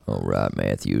All right,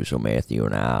 Matthew. So Matthew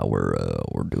and I we're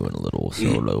doing a little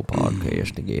solo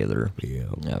podcast together. Yeah.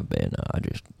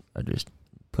 I just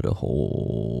put a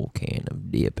whole can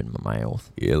of dip in my mouth.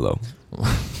 Yellow.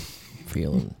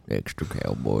 Feeling extra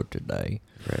cowboy today.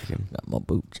 Reckon. Got my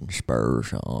boots and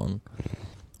spurs on.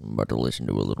 I'm about to listen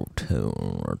to a little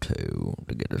tune or two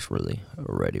to get us really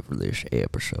ready for this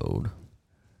episode.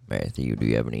 Matthew, do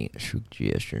you have any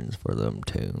suggestions for them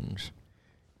tunes?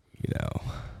 You know,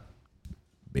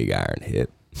 Big Iron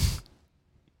hip.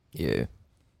 Yeah.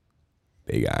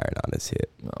 Big Iron on his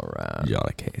hip. All right.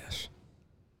 Johnny Cash.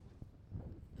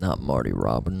 Not Marty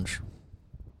Robbins.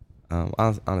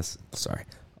 Honestly,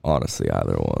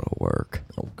 either one will work.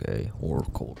 Okay. Or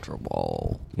Culture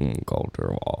Wall.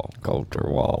 Culture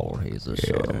Wall. He's a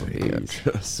son of a bitch. He's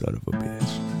a son of a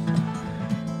bitch.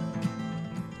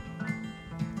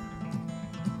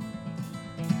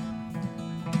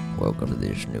 Welcome to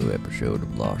this new episode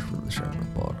of Lost for the Summer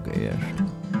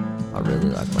podcast. I really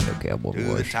like my new cowboy To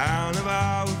the voice. town of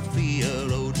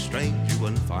Outfield, old stranger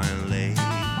one fine lay.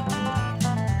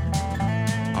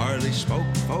 Hardly spoke,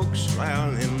 folks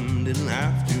around him didn't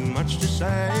have too much to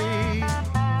say.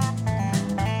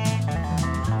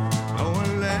 No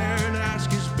one there to ask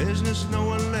his business, no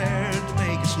one there to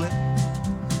make a slip.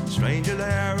 The stranger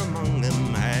there among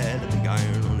them had a big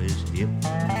iron on his hip.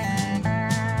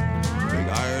 Big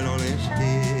iron on his hip.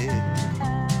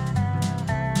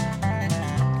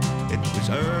 It was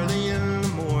early in the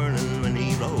morning when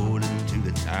he rode into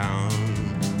the town.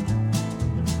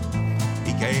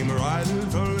 He came riding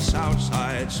from the south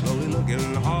side, slowly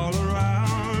looking all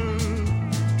around.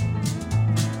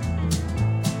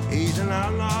 He's an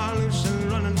outlaw, loose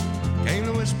and running, came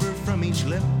the whisper from each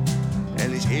lip.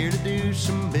 And he's here to do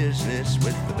some business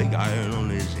with the big iron on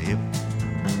his hip.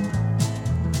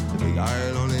 The big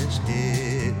iron on his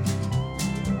hip.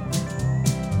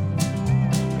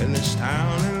 In this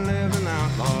town and live an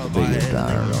outlaw by Biggest the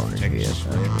iron name on of his hip. Texas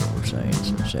That's Red. what we're saying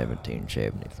since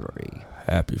 1773.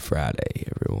 Happy Friday,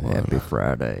 everyone. Happy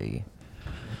Friday.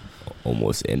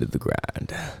 Almost end of the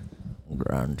grind.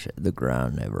 The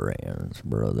grind never ends,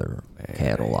 brother.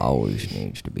 Cattle always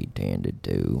needs to be tended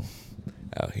to.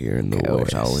 Out here in the Cows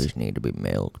West. always need to be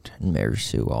milked. And Mary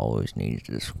Sue always needs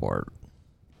to squirt.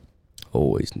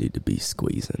 Always need to be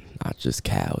squeezing. Not just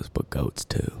cows, but goats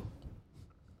too.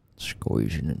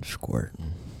 Squeezing and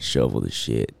squirting. Shovel the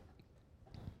shit.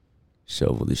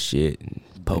 Shovel the shit and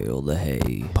Bale the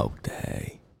hay. poke the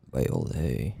hay. Bale the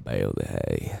hay. Bale the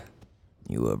hay.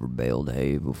 You ever baled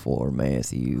hay before,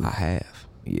 Matthew? I have.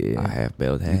 Yeah. I have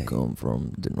baled hay. You come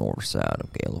from the north side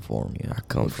of California. I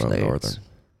come from States. northern.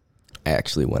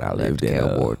 Actually, when I That's lived in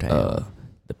cowboy town.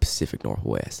 the Pacific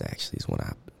Northwest, actually, is when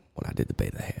I did the Bay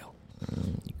of the Hell.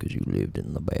 Because you lived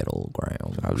in the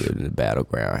battleground. I lived in the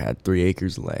battleground. I had 3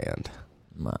 acres of land.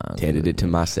 Mine Tended it to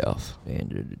myself.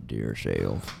 Tended it to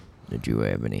yourself. Did you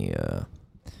have any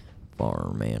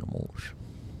farm animals?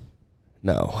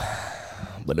 No,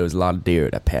 but there was a lot of deer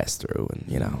that passed through,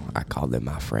 and I called them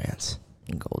my friends.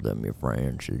 You called them your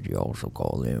friends. Did you also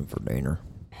call them for dinner?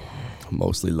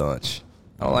 Mostly lunch.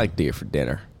 I don't like deer for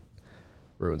dinner.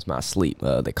 Ruins my sleep.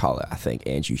 They call it, I think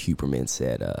Andrew Huberman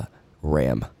said,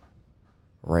 RAM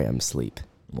sleep.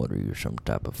 What are you, some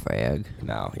type of fag?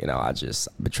 No,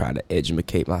 I've been trying to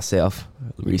educate myself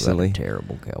recently. You got a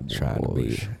terrible cowboy Trying to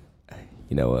voice. be,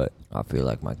 you know what? I feel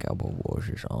like my cowboy voice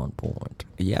is on point.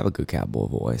 You have a good cowboy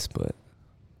voice, but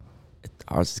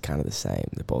ours is kind of the same.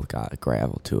 They both got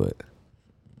gravel to it.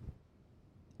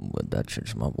 But that's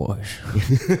just my voice.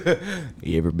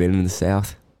 You ever been in the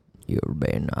South? You ever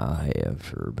been? I have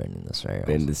sure been in the South.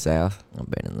 Been to the South? I've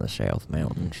been in the South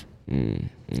Mountains. I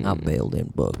I baled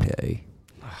in buck hay.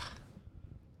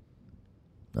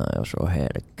 I also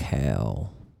had a cow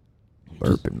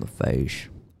burp in my face.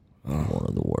 One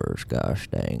of the worst gosh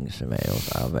dang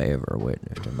smells I've ever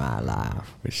witnessed in my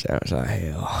life. It sounds like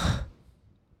hell.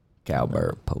 Cow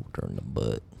burp. Poked her in the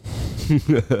butt.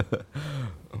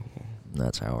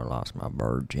 That's how I lost my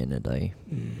virginity.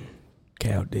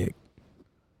 Cow dick.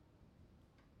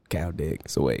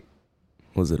 So wait,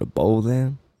 was it a bowl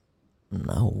then?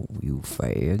 No, you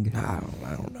fag. I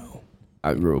don't know.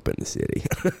 I grew up in the city.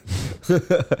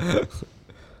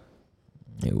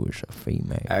 It was a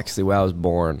female. Actually, when I was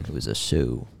born, It was a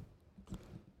Sioux.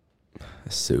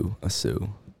 a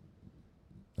Sioux.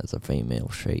 That's a female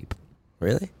sheep.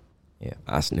 Really? Yeah.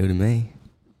 That's new to me.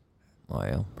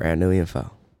 Well, Brand new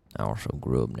info. I also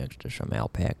grew up next to some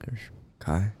alpacas.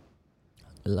 Okay.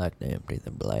 They like to empty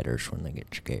their bladders when they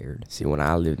get scared. See, when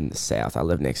I lived in the South, I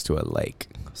lived next to a lake,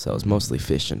 so it was mostly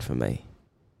fishing for me.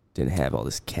 Didn't have all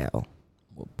this cattle.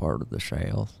 What part of the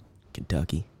South?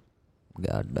 Kentucky.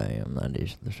 God damn, that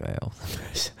is the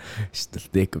South. It's the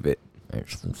thick of it.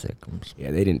 It's the thickums.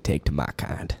 Yeah, they didn't take to my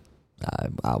kind.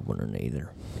 I wouldn't either.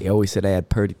 They always said I had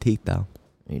purty teeth, though.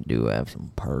 You do have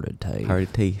some purty teeth. Purty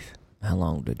teeth. How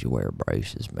long did you wear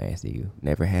braces, Matthew?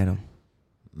 Never had them.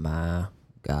 My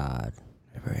God.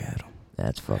 Never had them.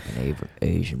 That's fucking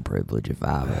Asian privilege if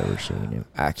I've ever seen it.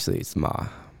 Actually, it's my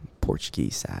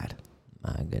Portuguese side.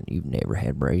 My God, you've never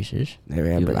had braces? Never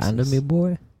had braces. You lying to me,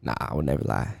 boy? Nah, I would never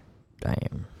lie.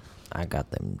 Damn. I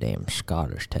got them damn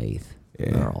Scottish teeth.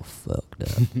 Yeah. They're all fucked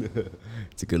up.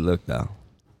 It's a good look, though.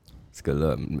 It's a good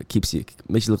look.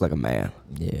 Makes you look like a man.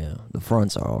 Yeah. The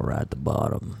fronts are all right. The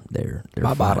bottom, they're My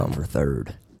fine bottom. for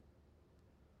third.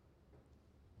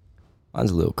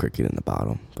 Mine's a little crooked in the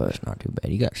bottom, but It's not too bad.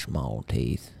 You got small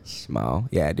teeth. small.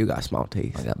 Yeah, I do got small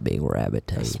teeth. I got big rabbit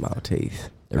Got teeth. small teeth.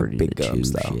 They're Got ready big to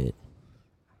gums, chew though. shit.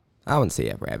 I wouldn't say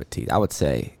I have rabbit teeth. I would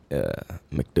say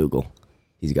McDougal.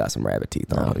 He's got some rabbit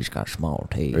teeth on No, him. he's got small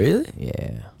teeth. Really?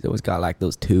 Yeah. He's always got like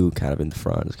those two kind of in the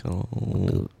front. It's kind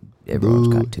of, Everyone's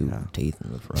got two teeth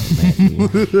in the front, Matthew.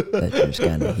 That's just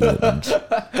kind of heathens.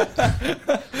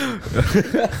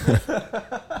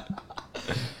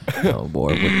 Oh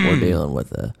boy, we're dealing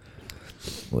with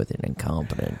an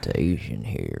incompetent Asian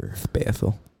here.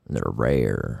 Bethel. They're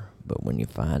rare, but when you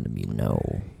find them, you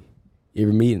know. You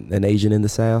ever meet an Asian in the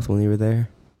South when you were there?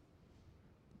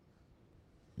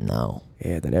 No.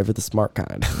 Yeah, they're never the smart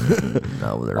kind.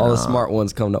 No, they're All not. the smart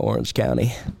ones come to Orange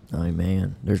County. Oh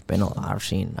man, there's been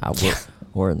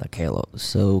we're in the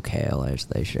SoCal, as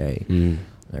they say.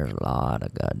 There's a lot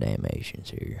of goddamn Asians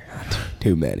here.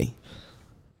 Too many.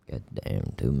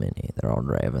 Goddamn, too many. They're all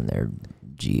driving their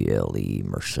GLE,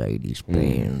 Mercedes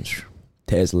Benz,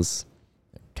 Teslas.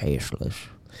 Teslas.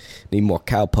 Need more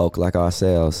cowpoke like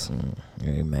ourselves.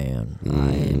 Hey man, I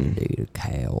indeed a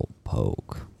cow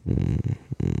poke.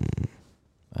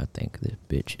 I think this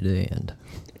bitch should end.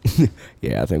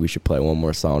 Yeah, I think we should play one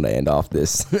more song to end off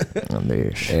this. This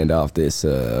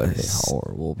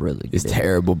horrible, really This good.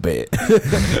 terrible bit.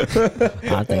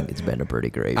 I think it's been a pretty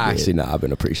great bit. Actually, no, I've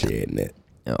been appreciating it.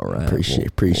 All right.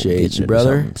 Appreciate get you, into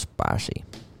brother. something spicy.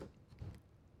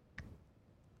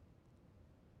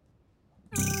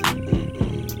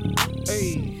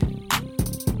 Hey,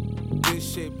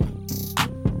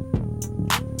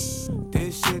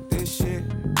 this shit.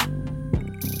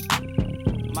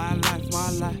 My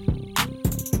life.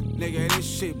 Nigga, this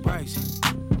shit price.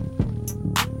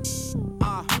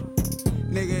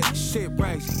 Nigga, this shit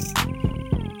price.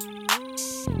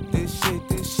 This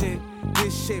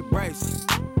shit price.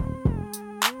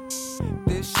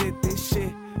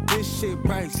 This shit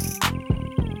price.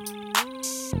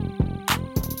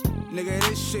 Nigga,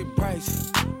 this shit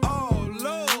price. Oh,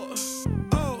 Lord.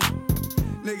 Oh,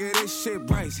 nigga, this shit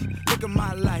price. Look at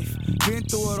my life. Been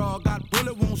through it all, got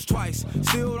bullet wounds twice.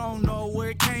 Still don't know where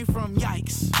it came from,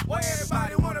 yikes. Why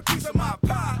everybody want a piece of my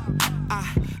pie?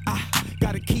 I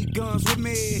gotta keep guns with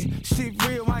me. Shit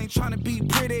real, I ain't tryna be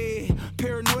pretty.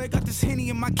 Paranoid, got this Henny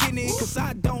in my kidney. Cause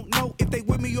I don't know if they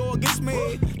with me or against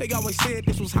me. They always said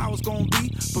this was how it's gonna be.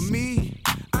 For me,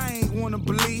 I ain't wanna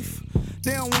believe.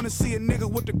 They don't wanna see a nigga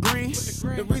with the green.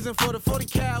 The reason for the 40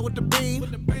 cal with the beam.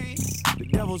 The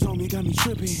devil's on me, got me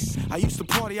tripping. I used to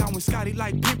party out with Scotty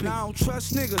like Pippin. I don't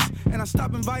trust niggas, and I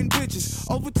stop inviting bitches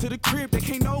over to the crib. They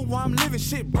can't know why I'm living.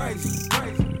 Shit crazy.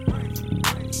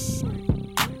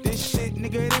 This shit,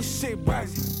 nigga, this shit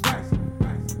crazy.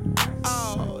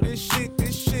 Oh, this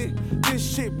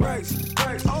shit crazy.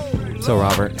 Oh, So,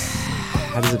 Robert,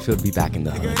 how does it feel to be back in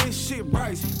the nigga, hood? this shit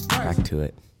crazy. Back to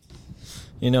it.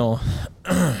 You know,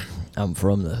 I'm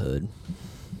from the hood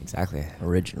Exactly.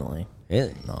 originally.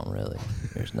 Really? No, really.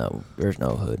 There's no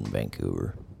hood in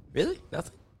Vancouver. Really?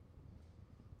 Nothing?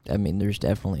 I mean, there's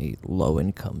definitely low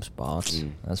income spots.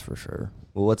 That's for sure.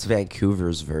 Well, what's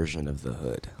Vancouver's version of the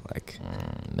hood? Like,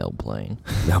 Mill Plain.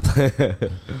 no.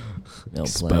 Mill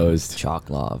Exposed. Plain.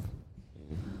 Chocolov.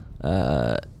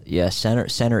 Yeah,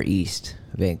 center east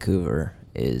Vancouver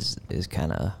is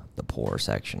kind of the poor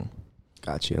section.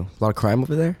 Got you. A lot of crime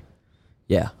over there?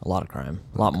 Yeah, a lot of crime.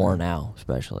 A lot more now,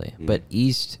 especially. But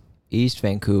East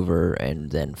Vancouver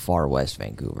and then far west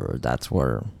Vancouver, that's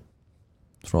where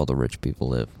all the rich people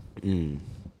live.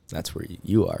 That's where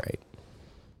you are, right?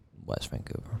 West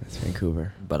Vancouver. That's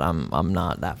Vancouver. But I'm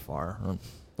not that far.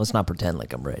 Let's not pretend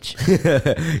like I'm rich.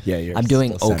 Yeah, you're I'm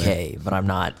doing still center. okay, but I'm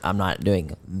not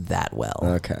doing that well.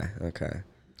 Okay.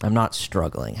 I'm not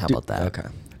struggling. How about that? Okay.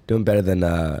 Doing better than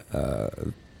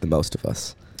the most of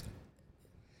us.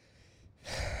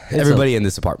 Everybody in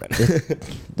this apartment.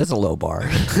 That's a low bar.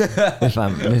 if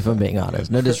I'm being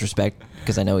honest. No disrespect,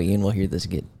 because I know Ian will hear this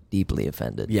and get deeply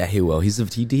offended. Yeah, he will.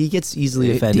 He gets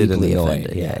easily offended and annoyed.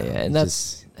 Offended. Yeah. And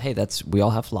that's we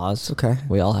all have flaws. It's okay.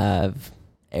 We all have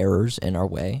errors in our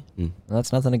way. And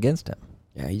that's nothing against him.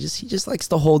 Yeah, he just likes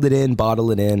to hold it in,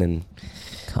 bottle it in, and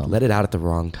let it out at the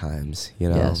wrong times. You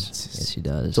know. Yes, he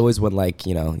does. It's always when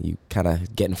you kind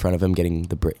of get in front of him, getting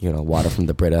the water from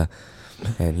the Brita,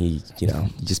 and he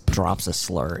just drops a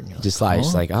slur. And just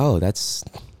like, oh, it's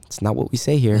not what we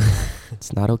say here.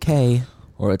 It's not okay.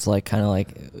 Or it's like kind of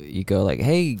like you go like,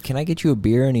 hey, can I get you a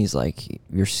beer? And he's like,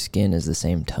 your skin is the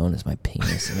same tone as my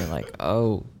penis. And you're like,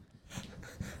 oh,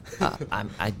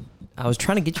 I was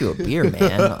trying to get you a beer,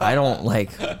 man. I don't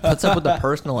puts up with the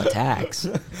personal attacks.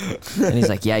 And he's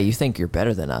like, yeah, you think you're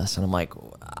better than us. And I'm like,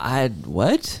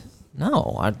 what?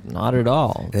 No, not at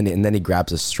all. And then he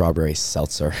grabs a strawberry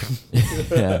seltzer.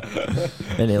 Yeah.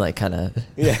 And he kind of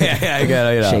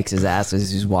I shakes his ass as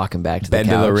he's walking back to the couch.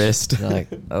 Bend to the wrist. You're like,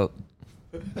 oh.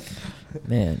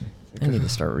 Man, I need to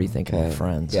start rethinking my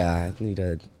friends. Yeah, I need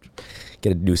to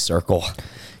get a new circle.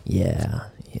 Yeah.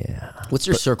 What's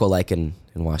your circle like in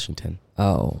Washington?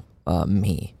 Oh,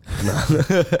 me.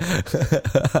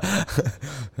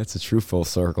 That's a true full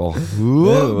circle.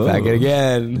 Ooh, back it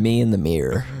again. Me in the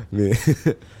mirror.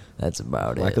 That's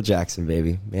about it. Michael Jackson,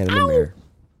 baby. Man in the mirror.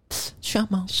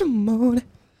 Shimon.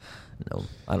 No,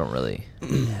 I don't really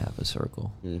have a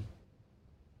circle.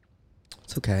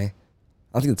 It's okay.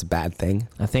 I don't think it's a bad thing.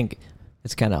 I think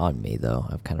it's kind of on me, though.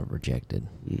 I've kind of rejected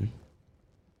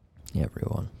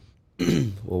everyone.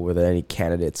 Well, were there any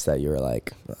candidates that you were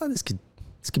like, oh, this could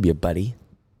be a buddy?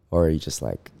 Or are you just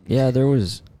like... Yeah, there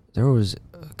was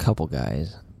a couple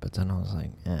guys, but then I was like,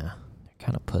 yeah, they're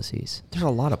kind of pussies. There's a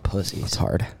lot of pussies. That's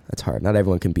hard. Not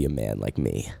everyone can be a man like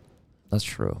me. That's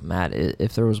true. Matt,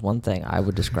 if there was one thing I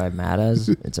would describe Matt as,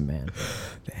 it's a man.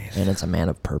 And it's a man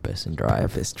of purpose and drive.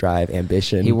 Purpose, drive,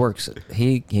 ambition. He works,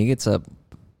 he gets up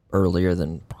earlier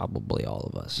than probably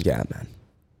all of us. Yeah, man.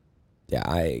 Yeah,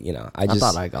 I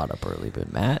thought I got up early,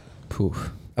 but Matt,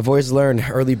 poof. I've always learned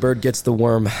early bird gets the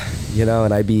worm,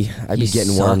 and I'd be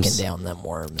getting worms. Sucking down them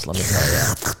worms, let me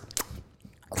tell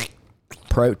you.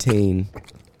 Protein.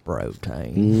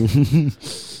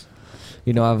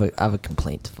 I have a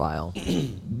complaint to file.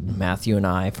 Matthew and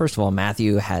I, first of all,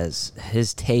 Matthew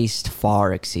his taste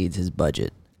far exceeds his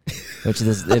budget, which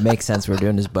it makes sense. We're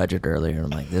doing his budget earlier, and I'm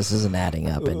like, this isn't adding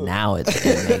up, and now it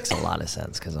makes a lot of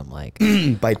sense because I'm like,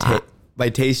 by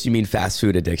taste you mean fast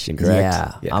food addiction,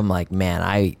 correct? Yeah. I'm like, man,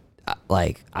 I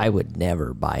would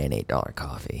never buy an $8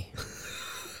 coffee,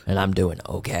 and I'm doing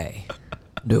okay,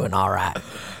 doing all right.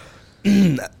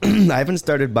 I haven't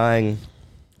started buying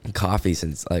coffee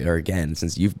since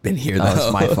you've been here. Oh,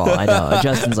 it's my fault. I know.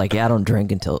 Justin's like, yeah, I don't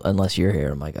drink unless you're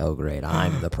here. I'm like, oh great,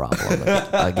 I'm the problem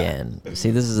again. See,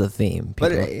 this is a theme.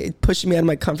 But it pushed me out of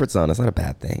my comfort zone. It's not a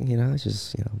bad thing, It's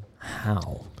just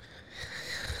how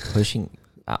pushing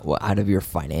out of your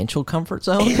financial comfort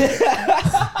zone. Too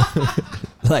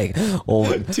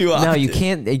often. No, you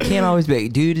can't. It can't always be,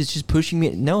 dude. It's just pushing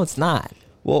me. No, it's not.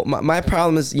 Well, my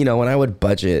problem is, when I would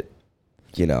budget,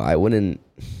 I wouldn't.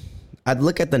 I'd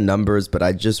look at the numbers, but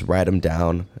I'd just write them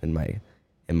down in my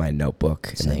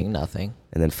notebook, saying nothing,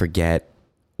 and then forget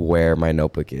where my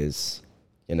notebook is,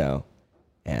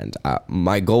 And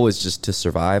my goal is just to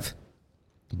survive,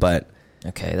 but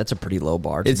okay, that's a pretty low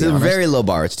bar. It's a very low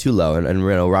bar. It's too low, and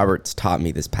Robert's taught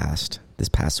me this past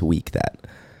week that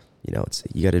you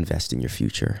got to invest in your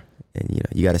future, and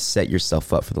you got to set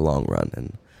yourself up for the long run,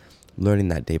 and learning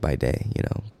that day by day,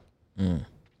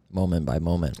 moment by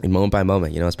moment,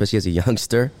 especially as a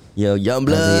youngster, young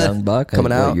blood, as a young buck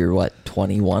coming out. You're what,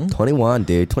 21? 21,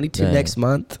 dude. 22 Dang. Next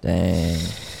month. Dang.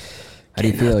 How do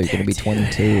you feel? You're gonna be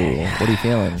 22. What are you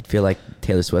feeling? Feel like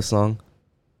Taylor Swift song?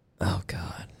 Oh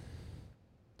God.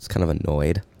 It's kind of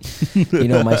annoyed.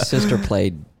 My sister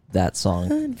played that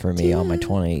song for me on my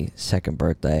 22nd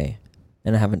birthday,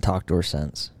 and I haven't talked to her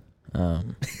since.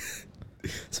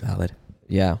 It's valid.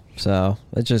 Yeah, so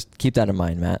let's just keep that in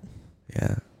mind, Matt.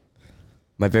 Yeah.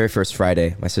 My very first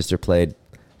Friday, my sister played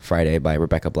Friday by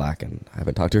Rebecca Black, and I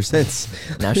haven't talked to her since.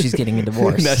 Now she's getting a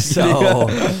divorce. So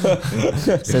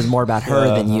says more about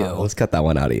her than you. Let's cut that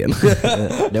one out, Ian.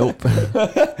 Nope.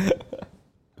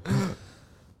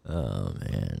 Oh,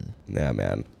 man. Yeah,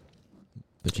 man.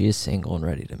 But she is single and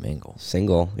ready to mingle.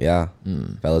 Single, yeah.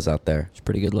 Fellas out there. She's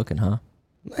pretty good looking, huh?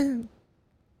 Yeah.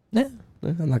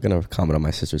 I'm not going to comment on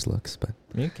my sister's looks, but...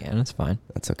 You can, it's fine.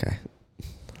 That's okay.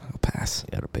 I'll pass.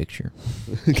 You got a picture.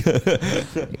 You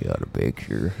got a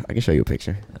picture. I can show you a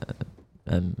picture.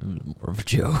 More of a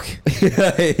joke.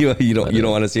 you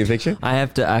don't want to see a picture? I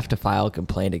have to file a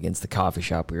complaint against the coffee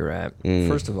shop we were at.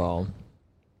 First of all,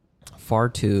 far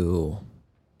too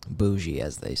bougie,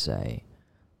 as they say.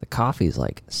 The coffee is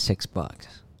like $6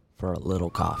 for a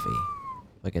little coffee,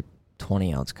 like a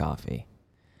 20-ounce coffee.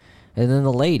 And then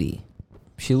the lady,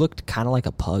 she looked kind of like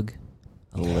a pug,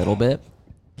 a little bit,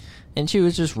 and she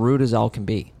was just rude as all can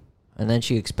be. And then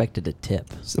she expected a tip.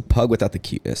 It's a pug without the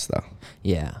cuteness, though.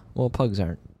 Yeah, well, pugs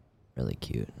aren't really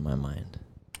cute in my mind.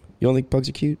 You don't think pugs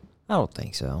are cute? I don't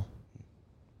think so.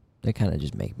 They kind of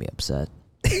just make me upset.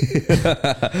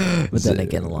 But then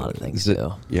again, a lot of things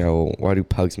do. Yeah, well, why do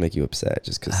pugs make you upset?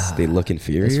 Just because they look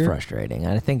inferior? It's frustrating.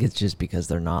 I think it's just because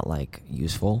they're not like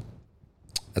useful.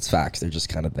 That's facts. They're just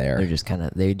kind of there.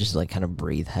 They just like kind of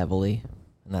breathe heavily,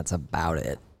 and that's about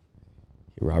it.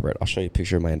 Hey, Robert, I'll show you a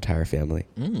picture of my entire family.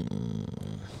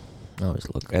 I always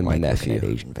look and like my nephew. Looking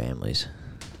at Asian families.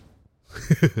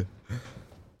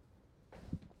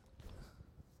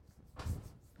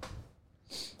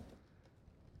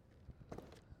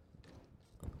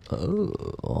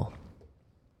 Oh.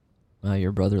 Wow,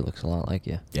 your brother looks a lot like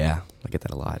you. Yeah, I get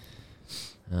that a lot.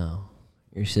 Oh.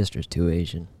 Your sister's too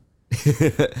Asian.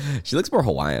 She looks more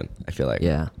Hawaiian, I feel like.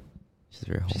 Yeah. She's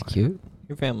very Hawaiian. She's cute.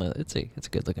 Your family, it's a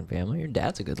good looking family. Your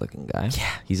dad's a good looking guy.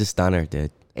 Yeah, he's a stunner,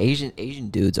 dude. Asian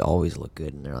dudes always look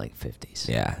good in their like 50s.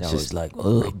 Yeah. They're always like,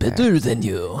 oh, better than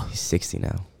you. He's 60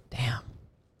 now. Damn.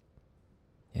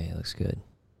 Yeah, he looks good.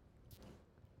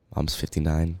 Mom's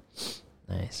 59.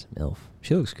 Nice. MILF.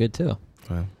 She looks good too.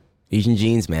 Wow. Asian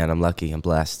genes, man. I'm lucky. I'm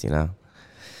blessed, you know.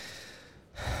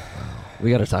 We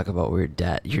got to talk about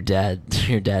your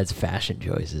dad's fashion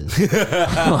choices.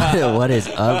 What is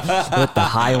up with the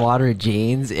high water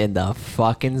jeans and the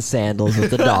fucking sandals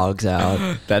with the dogs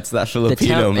out? That's that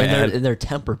Filipino, man. And they're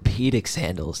Tempur-Pedic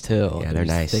sandals too. Yeah, they're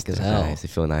nice. Thick as They're hell. nice. They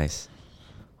feel nice.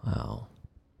 Wow.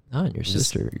 Oh, and your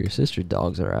sister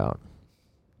dogs are out.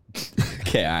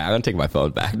 Okay, I'm gonna take my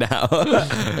phone back now.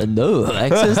 No,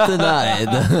 access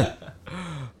denied.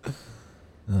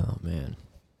 Oh man.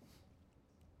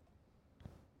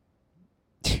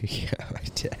 Yeah, my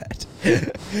dad.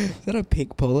 Is that a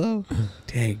pink polo?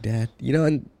 Dang, Dad. You know,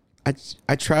 and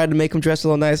I tried to make him dress a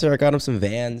little nicer. I got him some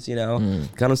Vans, you know.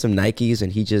 Got him some Nikes,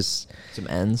 and he just... Some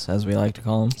N's, as we like to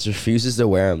call them. Just refuses to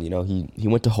wear them. You know, he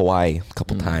went to Hawaii a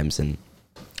couple times, and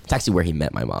it's actually where he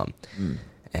met my mom.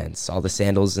 And saw the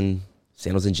sandals and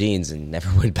jeans and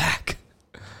never went back.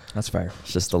 That's fair.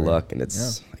 It's just the look, and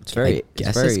it's... Yeah. It's very...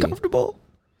 it's comfortable.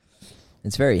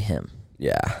 It's very him.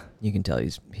 Yeah. You can tell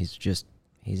he's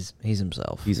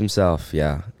himself. He's himself,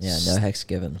 yeah. Yeah, no hex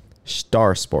given.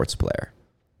 Star sports player.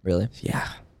 Really? Yeah.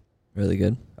 Really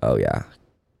good? Oh, yeah.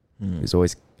 He's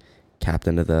always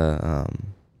captain of the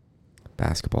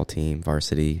basketball team,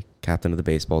 varsity, captain of the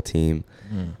baseball team,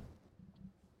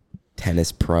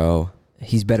 tennis pro.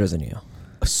 He's better than you.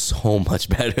 So much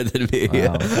better than me.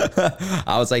 Wow.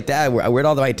 I was like, Dad, where'd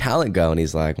all my talent go? And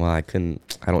he's like, well, I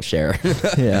don't share.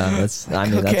 Yeah, that's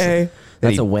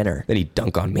a winner. Then he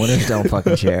dunk on me. Winners don't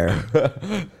fucking share.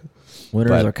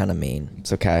 Winners are kind of mean.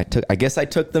 It's okay. I guess I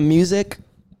took the music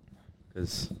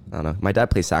because, I don't know, my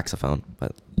dad plays saxophone,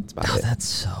 but that's about it. That's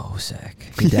so sick.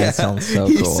 Your dad sounds so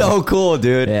cool. He's so cool,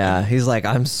 dude. Yeah, he's like,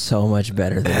 I'm so much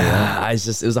better than you.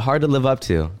 It was hard to live up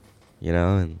to, you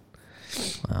know, and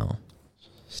Wow.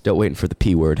 still waiting for the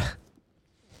P word.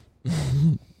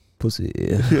 Pussy.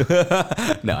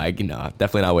 No,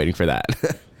 definitely not waiting for that.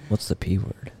 What's the P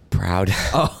word? Proud.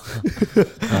 Oh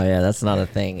yeah, that's not a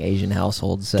thing Asian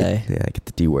households say. Yeah, I get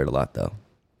the D word a lot though.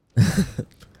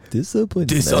 Discipline.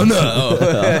 Dishonor.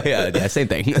 Oh. yeah, same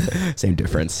thing. Same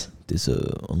difference.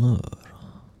 Dishonor.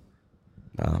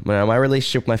 My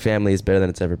relationship with my family is better than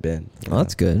it's ever been. Well,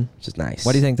 that's good. Which is nice.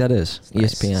 What do you think that is?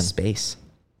 Nice. ESPN.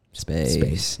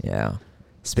 Space. Yeah.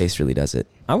 Space really does it.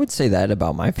 I would say that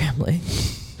about my family.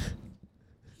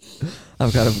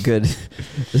 I've got a good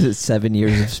 7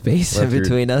 years of space in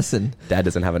between us, and Dad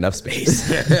doesn't have enough space.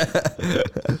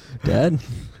 Dad.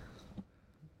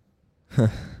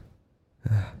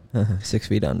 6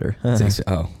 feet under. Thanks,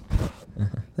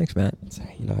 Matt.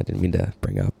 Sorry, I didn't mean to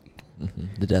bring up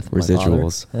the death of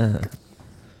residuals. My father.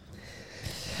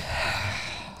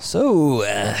 So,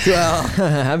 how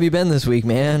have you been this week,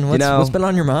 man? What's been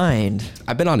on your mind?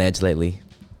 I've been on edge lately.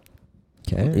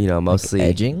 Okay. Mostly like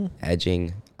edging.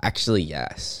 Edging. Actually,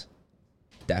 yes.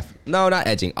 No, not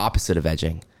edging. Opposite of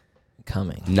edging.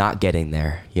 Coming. Not getting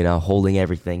there. Holding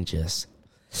everything just.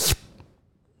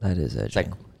 That is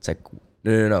edging. It's like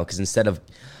no. Because instead of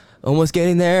almost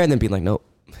getting there and then being like, nope,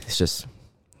 it's just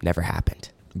never happened.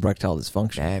 Erectile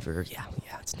dysfunction. Never. Yeah.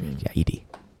 ED.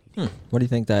 What do you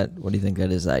think that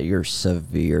is? That your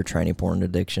severe tranny porn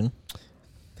addiction?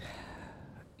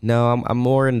 No, I'm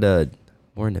more into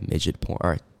midget porn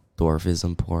or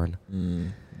dwarfism porn.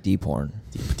 D porn.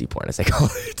 D porn, as I call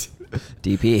it.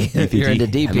 DP. You're into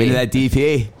DP. I'm into that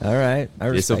DP. All right. I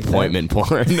respect Disappointment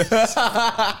porn.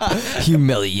 that.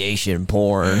 Humiliation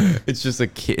porn. It's just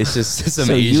it's just some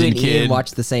So Asian you and kid. Ian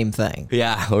watch the same thing.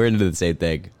 Yeah, we're into the same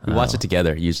thing. We watch it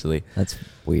together usually. That's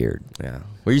weird. Yeah,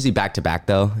 we're usually back to back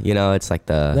though. You know, it's like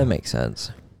That makes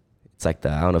sense. It's like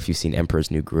I don't know if you've seen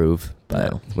Emperor's New Groove,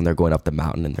 but No. when they're going up the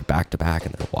mountain and they're back to back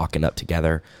and they're walking up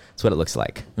together, that's what it looks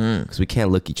like. Because we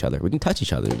can't look each other. We can touch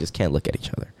each other. We just can't look at each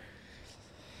other.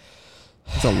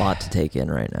 It's a lot to take in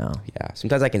right now. Yeah.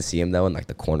 Sometimes I can see him though in like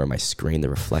the corner of my screen, the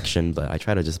reflection, but I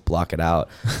try to just block it out.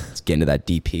 Let's get into that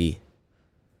DP.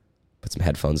 Put some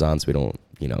headphones on so we don't,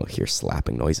 hear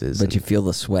slapping noises. But you feel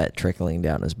the sweat trickling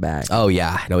down his back. Oh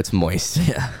yeah, I know it's moist.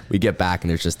 Yeah. We get back and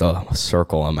there's just a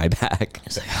circle on my back.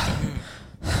 It's like,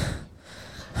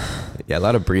 Yeah, a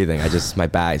lot of breathing. My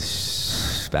back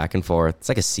back and forth. It's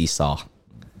like a seesaw.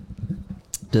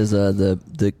 does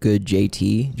the good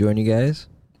JT join you guys?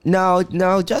 No,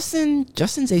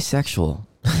 Justin's asexual.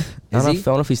 I don't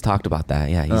know if he's talked about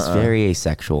that. Yeah, he's very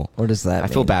asexual. What does that I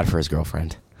mean? feel bad for his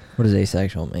girlfriend. What does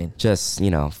asexual mean? Just,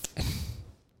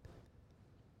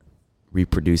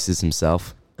 reproduces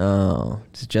himself. Oh,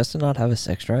 does Justin not have a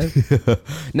sex drive?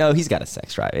 No, he's got a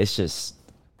sex drive. It's just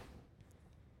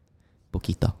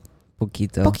poquito.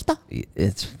 Poquito.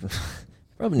 It's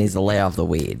probably needs to lay off the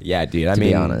weed. Yeah, dude. To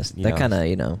be honest, that kind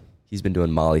of He's been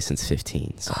doing Molly since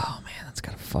 15. So. Oh man, that's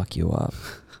gonna fuck you up.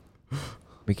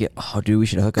 We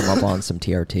should hook him up on some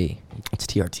TRT. It's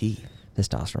TRT.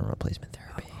 Testosterone replacement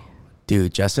therapy.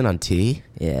 Dude, Justin on T?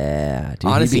 Yeah, dude.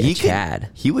 Honestly, he'd be a Chad.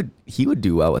 He would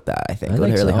do well with that, I think. I It would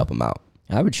think really so. help him out.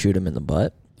 I would shoot him in the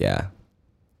butt. Yeah.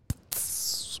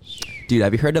 Dude,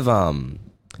 have you heard of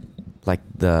like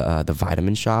the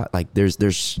vitamin shot? Like there's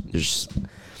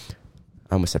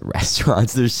I almost said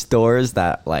restaurants. There's stores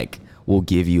that like will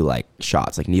give you like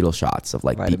shots, like needle shots of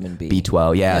like Vitamin B.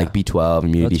 B12. Yeah, Yeah. like B12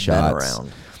 immunity That's been shots.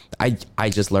 around. I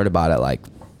just learned about it like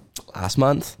last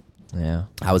month. Yeah.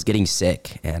 I was getting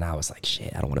sick and I was like,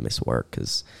 shit, I don't want to miss work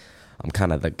because I'm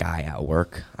kind of the guy at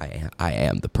work. I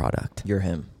am the product. You're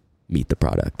him. Meet the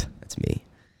product. That's me.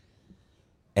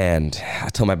 And I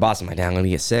told my boss, I'm like, I'm going to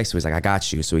get sick. So he's like, I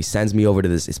got you. So he sends me over to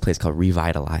this place called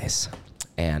Revitalize.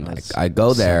 And I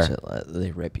go there.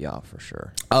 They rip you off for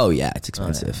sure. Oh, yeah. It's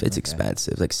expensive. Oh, yeah. It's Okay.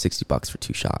 expensive. Like $60 for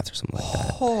 2 shots or something like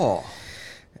that. Oh.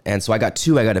 And so I got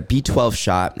 2. I got a B12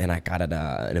 shot and I got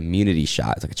an immunity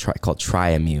shot. It's like called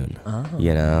Triimmune.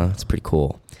 Oh. It's pretty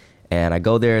cool. And I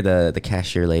go there. The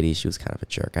cashier lady, she was kind of a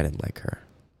jerk. I didn't like her.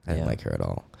 I didn't like her at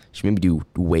all. She made me do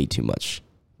way too much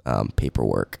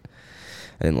paperwork.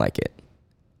 I didn't like it.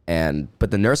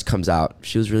 But the nurse comes out.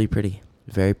 She was really pretty.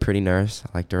 Very pretty nurse.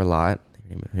 I liked her a lot.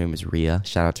 Her name was Rhea.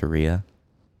 Shout out to Rhea.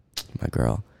 My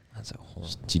girl. That's a horrible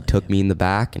She name. took me in the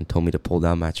back and told me to pull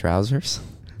down my trousers.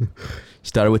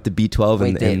 Started with the B12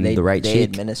 Wait, and the right they cheek.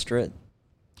 administer it?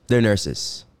 They're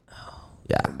nurses.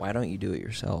 Yeah. Why don't you do it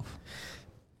yourself?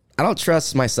 I don't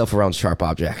trust myself around sharp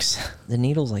objects. The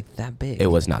needle's like that big. It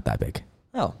was not that big.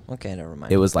 Oh, okay, never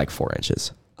mind. It was like 4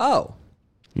 inches. Oh.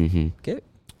 Mm-hmm. Okay.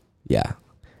 Yeah.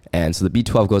 And so the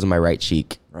B12 goes in my right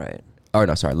cheek. Right. Or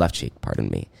no, sorry, left cheek, pardon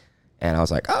me. And I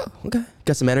was like, oh, okay.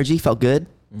 Got some energy, felt good.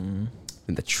 Mm-hmm.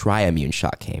 And the Triimmune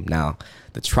shot came. Now,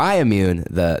 the Triimmune,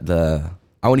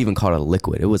 I wouldn't even call it a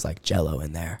liquid. It was like Jello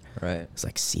in there. Right. It was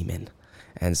like semen.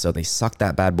 And so they sucked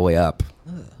that bad boy up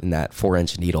in that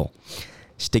 4-inch needle,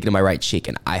 stick it in my right cheek,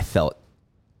 and I felt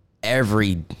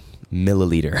every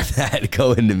milliliter of that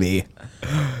go into me.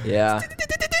 Yeah.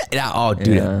 And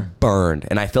dude, Yeah. it burned.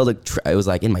 And I felt it was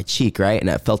like in my cheek, right? And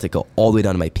I felt it go all the way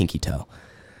down to my pinky toe.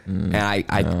 And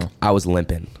I was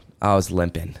limping.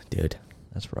 Dude.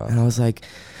 That's rough. And I was like,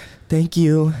 thank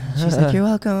you. She's like, you're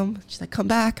welcome. She's like, come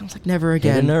back. I was like, never Hit a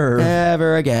again. nerve.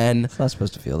 Never again. It's not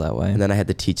supposed to feel that way. And then I had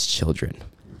to teach children.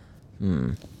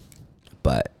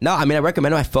 But no, I mean, I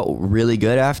recommend it. I felt really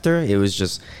good after.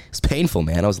 It's painful,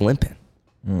 man. I was limping.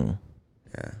 Yeah.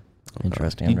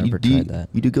 Interesting. I've never tried that.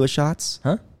 You do good with shots?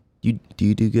 Huh? Do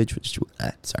you do good?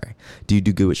 Sorry. Do you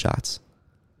do good with shots?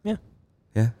 Yeah.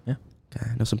 Yeah. Yeah. Okay.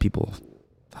 I know some people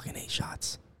fucking hate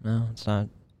shots. No, it's not.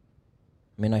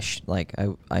 I mean,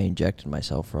 I injected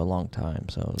myself for a long time,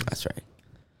 so That's right.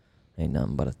 ain't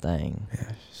nothing but a thing.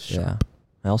 Yeah. Yeah.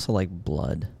 I also like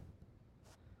blood.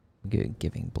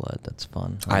 Giving blood, that's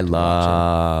fun. I like to watch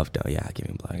love. Oh yeah,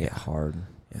 giving it. blood. I get hard.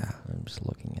 Yeah. I'm just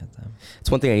looking at them. It's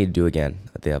one thing I need to do again.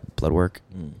 The blood work.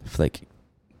 Mm. I feel like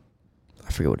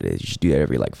I forget what it is. You should do that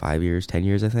every like 5 years, 10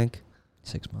 years, I think.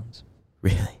 6 months.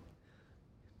 Really?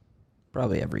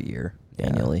 Probably every year, Yeah.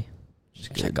 annually.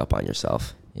 Just Check good. up on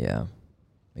yourself. Yeah.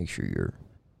 Make sure you're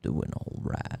doing all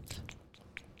right.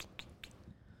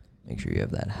 Make sure you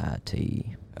have that high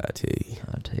tea. High tea.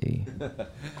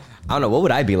 I don't know. What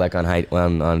would I be like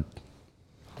on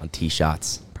tee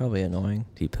shots? Probably annoying.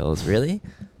 Tee pills? Really?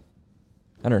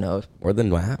 I don't know.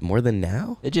 More than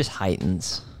now? It just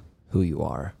heightens who you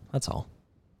are. That's all.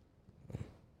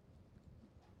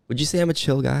 Would you say I'm a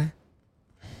chill guy?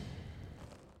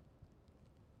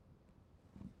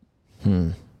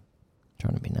 Trying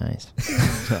to be nice.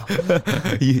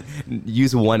 You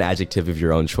use one adjective of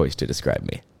your own choice to describe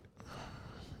me.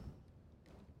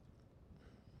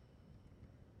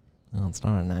 Well, it's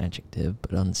not an adjective,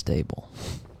 but unstable.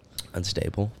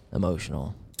 Unstable.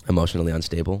 Emotional. Emotionally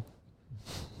unstable.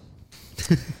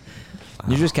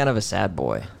 You're just kind of a sad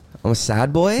boy. I'm a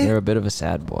sad boy? You're a bit of a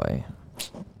sad boy.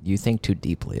 You think too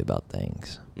deeply about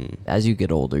things. As you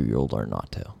get older, you'll learn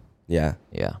not to. Yeah.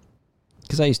 Yeah.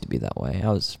 Because I used to be that way. I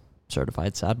was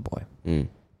certified sad boy.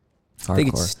 I think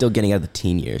it's still getting out of the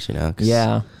teen years, you know? 'Cause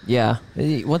Yeah. Yeah.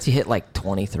 Once you hit like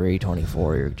 23,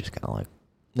 24, you're just kind of like,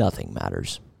 nothing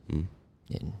matters.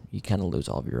 And you kind of lose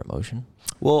all of your emotion.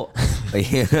 Well,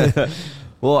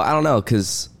 well, I don't know,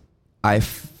 because I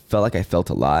felt like I felt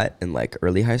a lot in like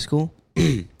early high school.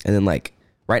 And then like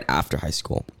right after high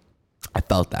school, I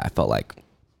felt that. I felt like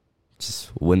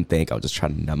just wouldn't think. I was just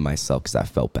trying to numb myself because I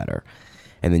felt better.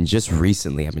 And then just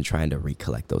recently, I've been trying to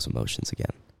recollect those emotions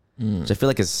again. Which I feel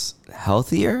like is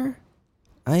healthier,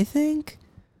 I think.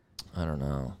 I don't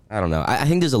know. I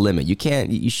think there's a limit. You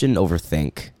shouldn't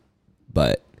overthink,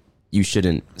 but you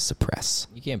shouldn't suppress.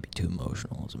 You can't be too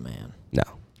emotional as a man. No,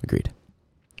 agreed.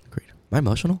 Am I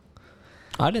emotional?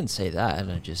 I didn't say that.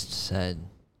 I just said,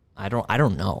 I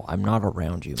don't know. I'm not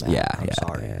around you, man. I'm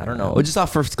sorry. Yeah. I don't know. Well, just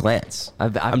off first glance.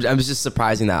 I'm just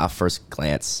surprising that off first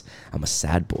glance, I'm a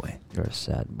sad boy. You're a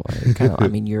sad boy. You're kind of, I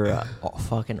mean, you're a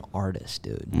fucking artist,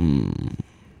 dude.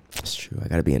 That's true. I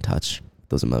got to be in touch with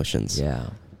those emotions. Yeah.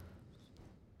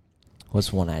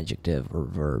 What's one adjective or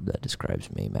verb that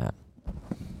describes me, Matt?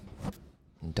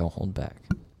 And don't hold back.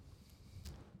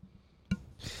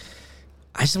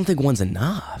 I just don't think one's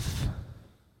enough.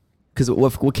 Because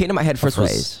what came to my head first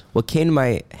phrase.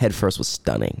 was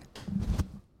stunning.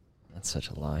 That's such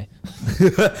a lie.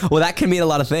 Well, that can mean a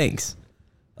lot of things.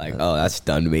 Like, oh, that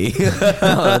stunned me.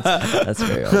 That's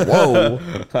very. Whoa.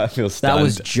 I feel stunned. That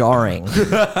was jarring.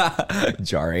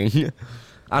 jarring. I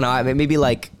don't know. I mean, maybe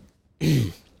like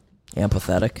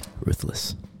Empathetic.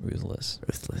 ruthless. Ruthless.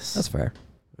 Ruthless. That's fair.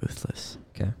 Ruthless.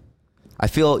 Okay. I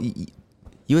feel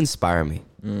you inspire me.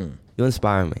 You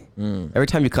inspire me. Every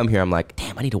time you come here, I'm like,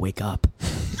 damn, I need to wake up.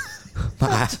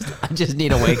 I just need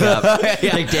to wake up.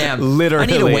 Like, damn. Literally. I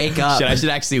need to wake up. I should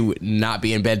actually not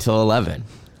be in bed till 11.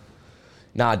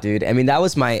 Nah, dude. I mean,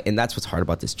 and that's what's hard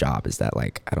about this job is that,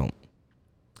 like,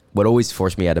 what always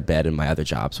forced me out of bed in my other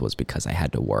jobs was because I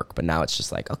had to work. But now it's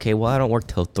just like, okay, well, I don't work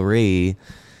till 3.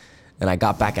 And I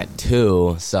got back at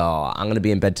 2. So I'm going to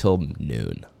be in bed till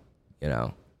noon, you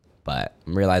know? But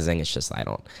I'm realizing it's just,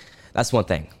 that's one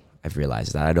thing I've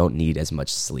realized, that I don't need as much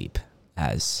sleep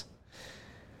as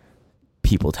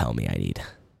people tell me I need.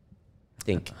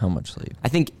 How much sleep? I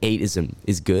think 8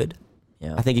 is good.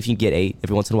 Yeah. I think if you can get 8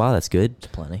 every once in a while, that's good. It's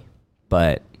plenty.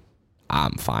 But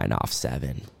I'm fine off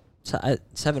 7.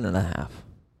 7.5.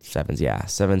 7's, yeah.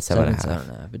 7 and a half.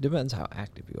 7.5. It depends how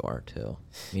active you are, too.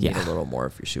 You need Yeah. a little more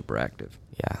if you're super active.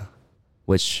 Yeah.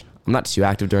 Which I'm not too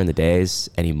active during the days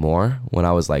anymore. When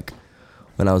I was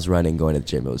running, going to the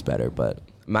gym, it was better. But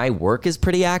my work is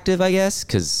pretty active, I guess,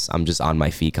 because I'm just on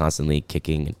my feet constantly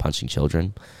kicking and punching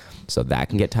children. So that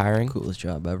can get tiring. Coolest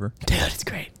job ever. Dude, it's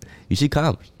great. You should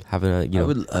come. I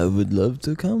would love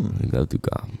to come. I'd love to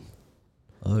come.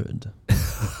 Alright.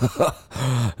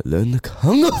 Learn the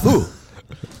kung fu.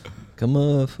 Come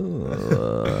on.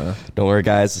 Don't worry,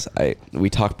 guys. We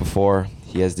talked before.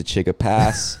 He has the Chica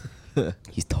pass.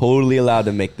 He's totally allowed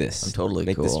to make this. I'm totally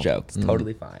make this cool. joke. It's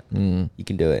totally fine. He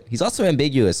can do it. He's also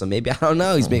ambiguous, so maybe I don't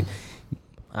know.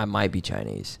 I might be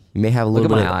Chinese. You may have a Look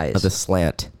little at bit my eyes. of the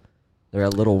slant. They're a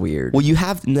little weird. Well, you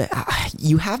have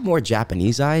more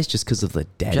Japanese eyes just because of the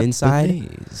dead inside.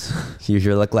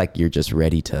 You look like you're just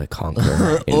ready to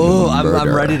conquer. Oh,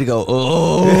 I'm ready to go.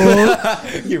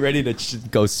 Oh, You're ready to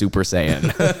go Super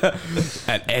Saiyan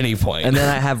at any point. and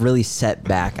then I have really set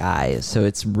back eyes, so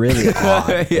it's really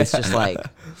odd. Yeah. It's just like,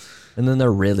 and then they're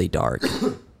really dark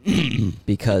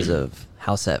because of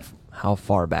how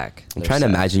far back. I'm trying to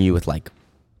imagine you with like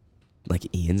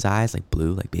Ian's eyes, like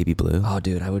blue, like baby blue. Oh,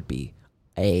 dude, I would be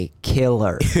a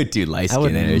killer. Dude, light I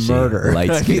would skin energy. murder. Light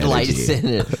I'd be skin light energy.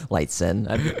 sin. Light sin.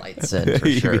 I'd be light sin for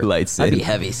You'd sure. be light sin. I'd be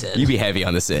heavy sin. You'd be heavy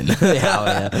on the sin. yeah, oh,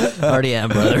 yeah. Already am,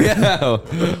 brother. Yeah.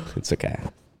 It's okay.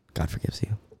 God forgives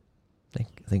you.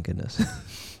 Thank goodness.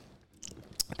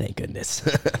 Thank goodness.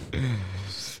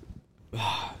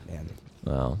 Oh, man.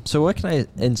 Well, so what can I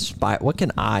inspire? What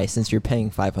can I, since you're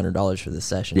paying $500 for this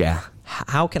session? Yeah.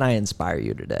 How can I inspire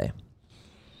you today?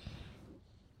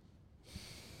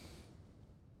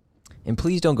 And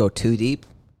please don't go too deep.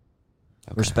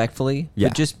 Okay. Respectfully, yeah.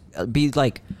 But just be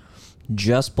like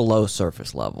just below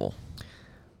surface level.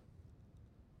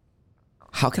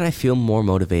 How can I feel more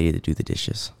motivated to do the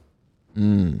dishes? I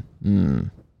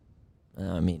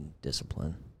mean,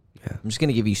 discipline. Yeah. I'm just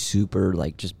gonna give you super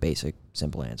like just basic,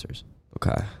 simple answers.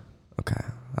 Okay.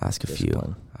 I'll ask a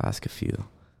Discipline. few.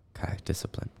 Okay.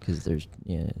 Discipline. Because there's,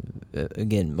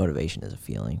 again, motivation is a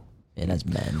feeling, and as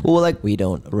men, Well, like we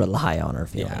don't rely on our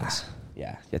feelings.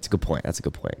 Yeah. That's a good point.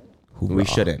 Hoorah. We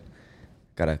shouldn't.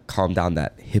 Gotta calm down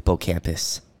that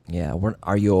hippocampus. Yeah.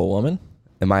 Are you a woman?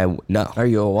 Am I? No. Are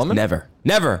you a woman?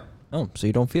 Never. Oh, so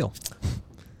you don't feel?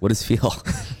 What does feel?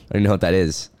 I don't know what that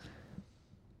is.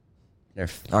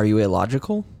 Are you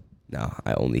illogical? No,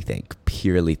 I only think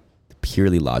purely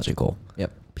logical.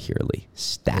 Yep. Purely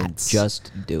stats.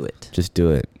 Just do it. Just do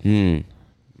it.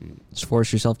 Just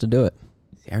force yourself to do it.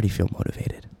 I already feel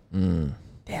motivated. Damn.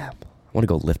 I want to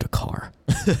go lift a car.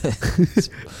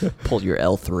 Pull your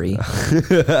L3.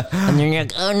 And then you're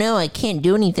like, oh no, I can't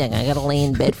do anything. I got to lay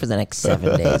in bed for the next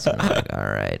 7 days. I'm like, all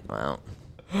right, well.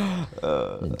 I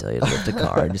didn't tell you to lift a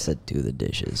car. I just said do the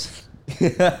dishes.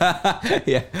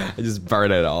 Yeah, I just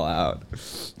burn it all out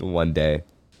in one day.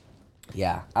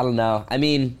 Yeah, I don't know. I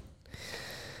mean,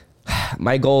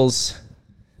 my goals,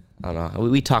 I don't know.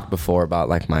 We talked before about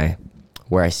like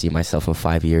where I see myself in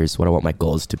 5 years, what I want my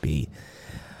goals to be.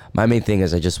 My main thing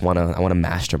is I want to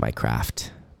master my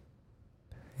craft.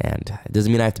 And it doesn't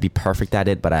mean I have to be perfect at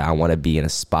it, but I want to be in a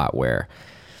spot where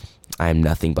I am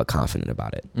nothing but confident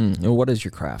about it. And what is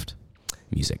your craft?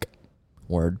 Music.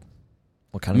 Word.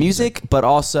 What kind of music? But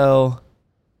also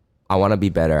I want to be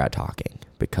better at talking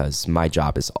because my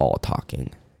job is all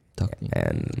talking.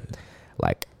 And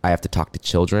like I have to talk to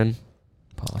children.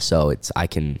 So I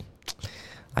can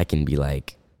be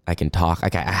like, I can talk.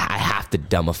 I have to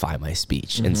dumbify my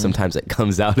speech. And sometimes it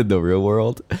comes out in the real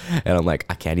world. And I'm like,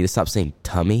 I need to stop saying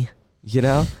tummy, you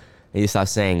know? I need to stop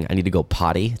saying I need to go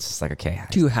potty. It's just like, okay.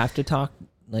 Do you have to talk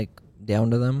like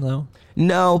down to them though?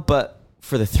 No, but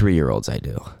for the 3-year-olds I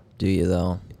do. Do you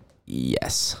though?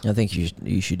 Yes. I think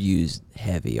you should use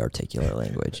heavy articulate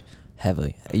language.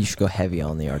 Heavy. You should go heavy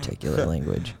on the articulate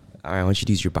language. All right, I want you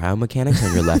to use your biomechanics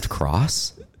on your left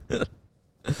cross.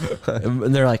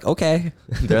 And they're like, okay.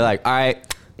 They're like, all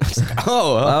right. Like,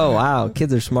 Oh, wow.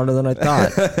 Kids are smarter than I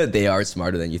thought. They are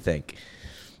smarter than you think.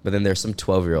 But then there's some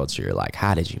 12-year-olds who you're like,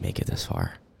 how did you make it this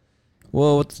far?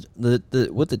 Well, with the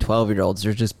 12-year-olds,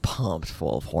 they're just pumped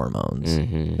full of hormones.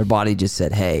 Their body just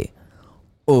said, hey,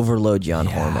 overload you on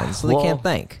hormones. So they can't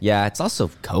think. Yeah, it's also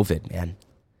COVID, man.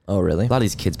 Oh, really? A lot of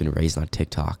these kids been raised on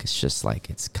TikTok. It's just like,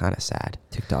 it's kind of sad.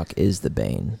 TikTok is the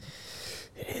bane.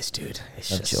 It is, dude.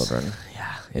 It's of just children.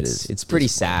 Yeah, It is. It's pretty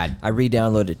sad. I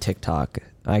re-downloaded TikTok.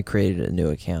 I created a new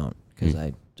account because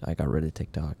I got rid of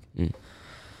TikTok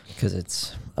because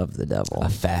it's of the devil. A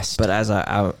fest. But as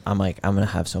I'm like, I'm gonna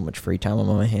have so much free time on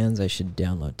my hands, I should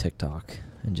download TikTok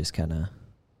and just kind of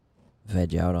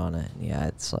veg out on it. Yeah,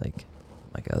 it's like,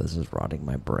 oh, this is rotting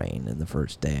my brain in the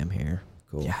first day I'm here.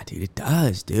 Cool. Yeah, dude, it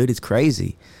does, dude. It's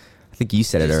crazy. I think you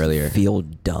said it earlier. Feel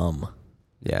dumb.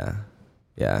 Yeah.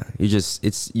 Yeah.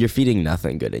 You're feeding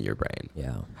nothing good in your brain.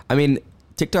 Yeah. I mean,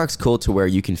 TikTok's cool to where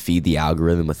you can feed the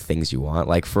algorithm with things you want.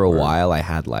 Like for a while I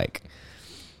had like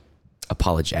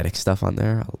apologetic stuff on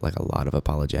there, like a lot of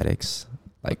apologetics,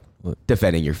 like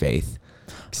defending your faith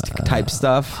type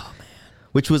stuff. Oh, man.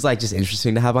 Which was like just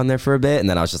interesting to have on there for a bit. And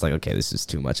then I was just like, okay, this is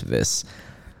too much of this.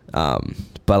 But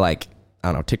like, I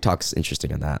don't know, TikTok's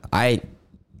interesting in that. I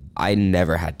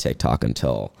never had TikTok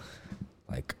until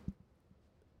like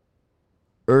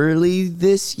early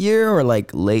this year or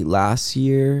like late last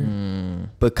year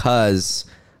because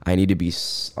I need to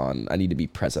be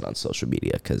present on social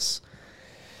media because,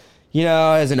 you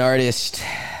know, as an artist,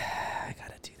 I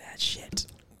gotta do that shit.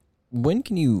 When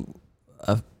can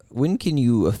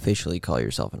you officially call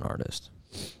yourself an artist?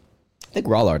 I think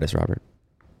we're all artists, Robert.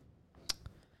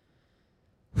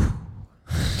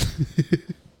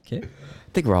 Okay.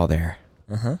 I think we're all there.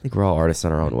 I think we're all artists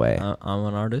in our own way. I'm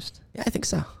an artist. Yeah, I think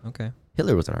so. Okay.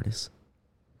 Hitler was an artist.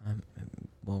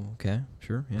 Well, okay,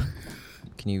 sure, yeah.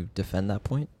 Can you defend that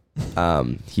point?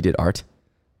 He did art.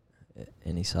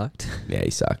 And he sucked. Yeah,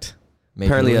 he sucked.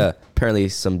 Majorly? Apparently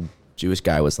some Jewish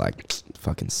guy was like,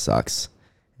 fucking sucks.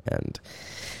 And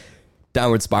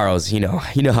downward spirals, you know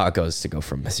how it goes to go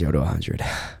from 0 to 100.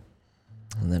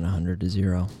 And then 100 to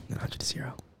 0. Then 100 to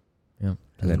 0. Yeah.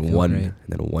 And then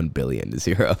 1 billion to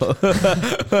 0.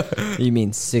 You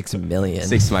mean 6 million?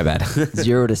 6, my bad.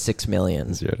 0 to 6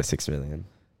 million. 0 to 6 million.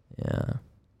 Yeah.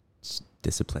 Just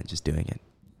discipline, just doing it.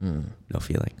 Mm. No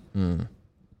feeling. Mm.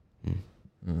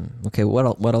 Okay,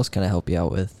 what else can I help you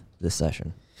out with this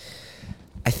session?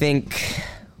 I think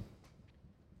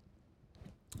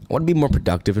I want to be more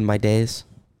productive in my days.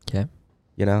 Okay.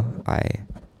 You know,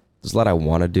 there's a lot I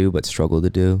want to do but struggle to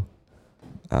do.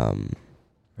 Are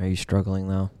you struggling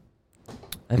though?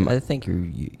 I think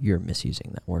you're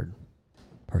misusing that word,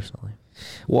 personally.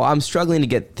 Well, I'm struggling to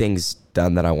get things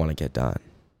done that I want to get done,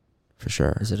 for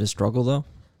sure. Is it a struggle though?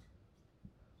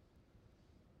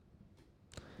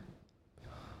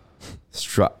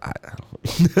 Think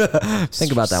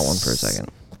about that one for a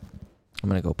second. I'm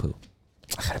gonna go poo.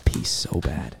 I gotta pee so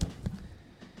bad.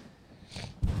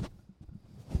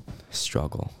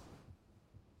 Struggle.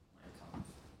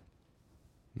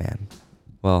 Man.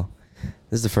 Well,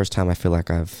 this is the first time I feel like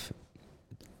I've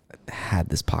had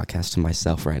this podcast to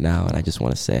myself right now, and I just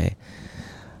want to say,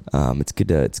 it's good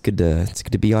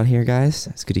to be on here, guys.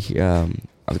 It's good to hear. I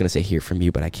was gonna say hear from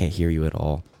you, but I can't hear you at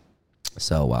all.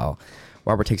 So while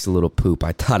Robert takes a little poop,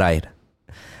 I thought I'd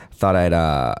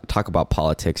talk about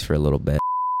politics for a little bit.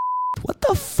 What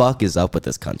the fuck is up with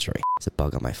this country? It's a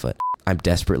bug on my foot. I'm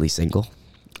desperately single.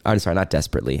 I'm sorry, not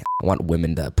desperately. I want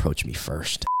women to approach me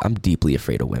first. I'm deeply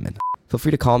afraid of women. Feel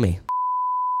free to call me.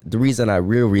 The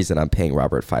real reason I'm paying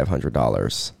Robert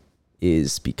 $500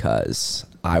 is because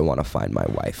I want to find my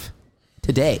wife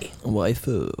today.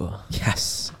 Waifu.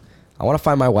 Yes. I want to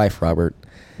find my wife, Robert.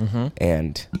 Mm-hmm.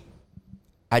 And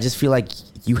I just feel like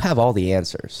you have all the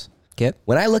answers. Okay.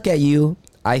 When I look at you,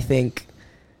 I think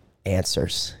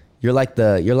answers. You're like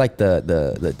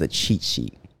the cheat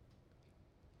sheet.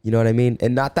 You know what I mean?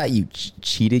 And not that you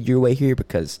cheated your way here,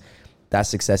 because that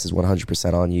success is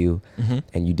 100% on you,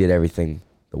 and you did everything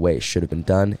the way it should have been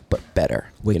done, but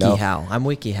better. WikiHow. I'm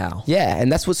WikiHow. Yeah,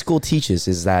 and that's what school teaches,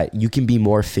 is that you can be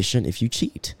more efficient if you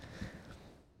cheat.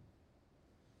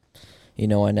 You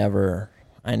know, I never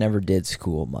did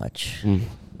school much.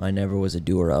 I never was a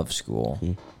doer of school.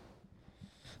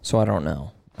 So I don't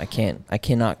know. I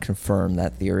cannot confirm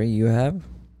that theory you have,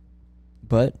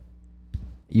 but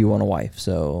you want a wife.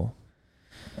 So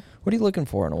what are you looking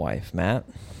for in a wife, Matt?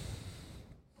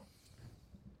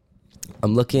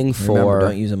 I'm looking for... Remember,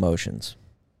 don't use emotions.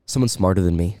 Someone smarter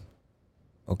than me.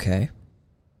 Okay.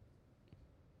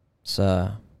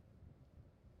 So, I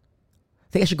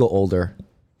think I should go older.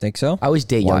 think so? I always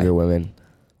date Why? younger women.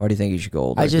 Why do you think you should go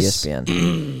older? I just- ESPN. Do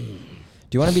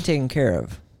you want to be taken care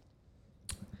of?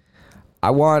 I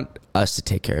want us to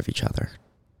take care of each other.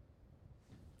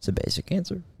 It's a basic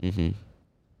answer. Mm-hmm.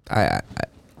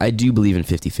 I do believe in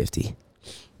 50-50.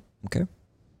 Okay.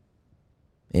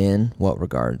 In what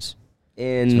regards?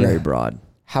 It's In very broad.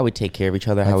 how we take care of each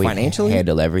other, Like how we financially?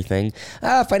 handle everything.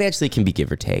 Financially, it can be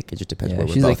give or take. It just depends Yeah, where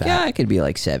we're she's like, both yeah, at. I could be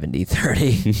like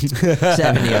 70-30.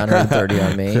 70 on her, 30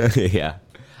 on me. Yeah.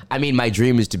 I mean, my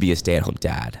dream is to be a stay-at-home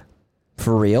dad.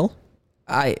 For real?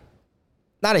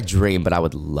 Not a dream, but I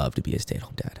would love to be a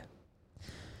stay-at-home dad.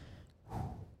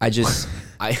 I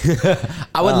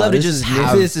would love to just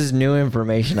have... This is new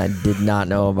information I did not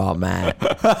know about Matt.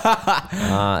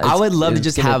 I would love to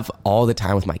just have all the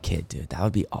time with my kid, dude. That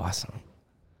would be awesome.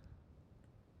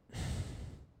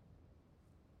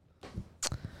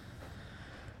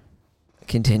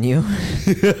 Continue.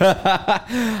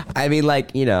 I mean,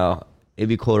 like, you know, it'd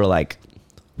be cool to, like,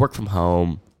 work from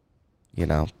home, you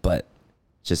know, but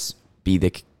just be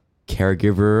the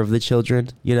caregiver of the children,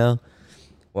 you know?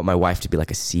 Want my wife to be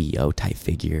like a CEO type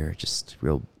figure, just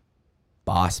real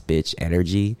boss bitch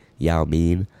energy. Yeah, I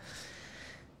mean.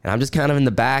 And I'm just kind of in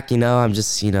the back, you know. I'm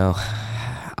just, you know,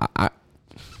 I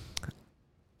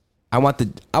want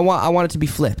it to be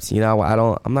flipped, you know.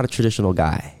 I'm not a traditional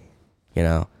guy, you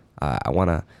know. I want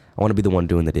to be the one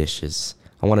doing the dishes.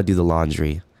 I want to do the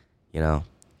laundry, you know.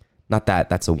 Not that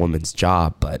that's a woman's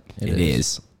job, but it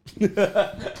is.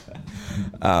 But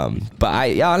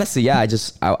honestly, I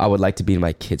would like to be in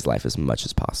my kid's life as much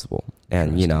as possible.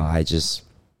 And, you know, at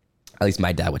least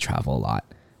my dad would travel a lot.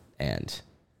 And,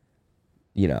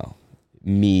 you know,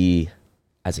 me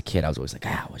as a kid, I was always like,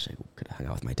 I wish I could hang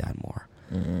out with my dad more.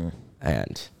 Mm-hmm.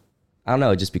 And I don't know,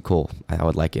 it'd just be cool. I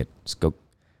would like it. Just go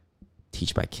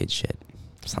teach my kids shit.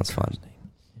 Sounds fun.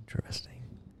 Interesting.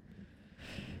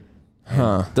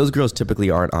 Huh. Those girls typically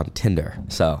aren't on Tinder.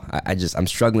 So I'm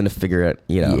struggling to figure out,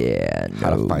 Yeah, how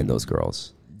to find those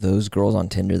girls. Those girls on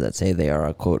Tinder that say they are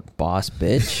a quote boss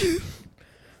bitch,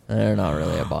 they're not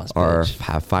really a boss Or bitch.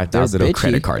 have They're 5,000 of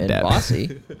credit bitchy card and debt.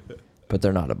 bossy, but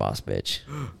they're not a boss bitch.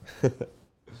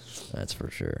 That's for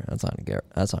sure. That's on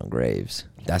Graves.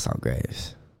 That's on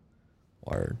Graves.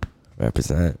 Word.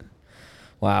 Represent.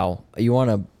 Wow. You want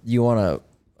a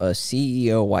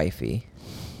CEO wifey,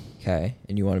 okay,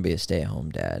 and you want to be a stay-at-home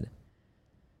dad.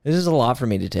 This is a lot for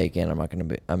me to take in. I'm not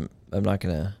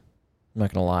gonna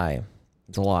lie.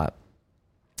 It's a lot.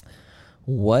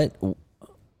 What?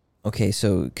 Okay,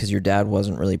 so because your dad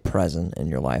wasn't really present in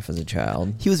your life as a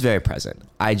child. He was very present.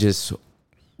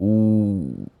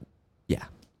 Yeah.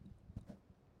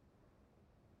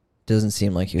 Doesn't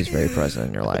seem like he was very present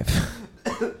in your life.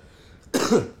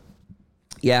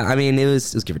 Yeah, I mean, it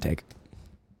was give or take.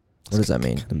 What does that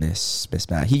mean? Kind of miss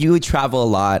Matt. He would travel a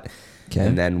lot. Okay.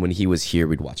 And then when he was here,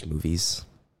 we'd watch movies.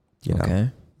 You know? Okay.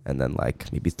 And then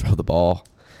like maybe throw the ball.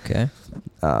 Okay.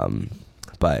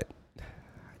 But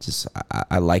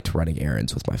I liked running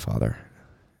errands with my father.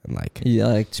 And like Yeah,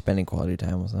 I like spending quality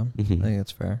time with him. Mhm. I think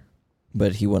that's fair.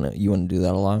 But you want to do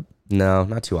that a lot? no,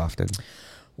 not too often.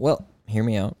 Well, hear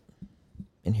me out.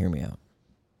 And hear me out.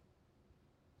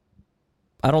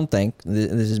 I don't think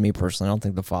this is me personally. I don't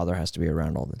think the father has to be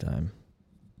around all the time.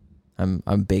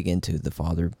 I'm big into the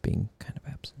father being kind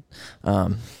of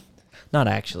absent. Not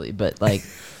actually, but like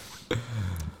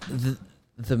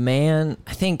the man.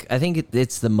 I think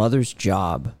it's the mother's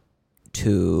job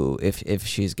to if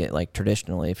she's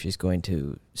traditionally if she's going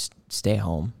to stay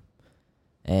home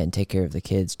and take care of the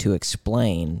kids, to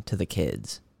explain to the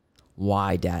kids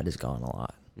why dad is gone a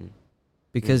lot.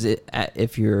 Because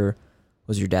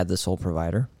was your dad the sole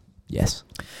provider? Yes.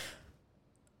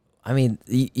 I mean,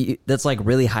 that's like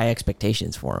really high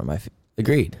expectations for him.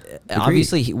 Agreed.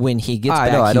 Obviously, when he gets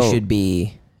back, he should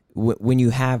be. When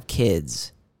you have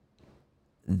kids,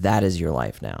 that is your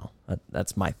life now.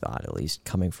 That's my thought, at least,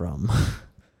 coming from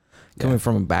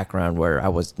a background where I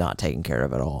was not taken care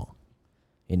of at all.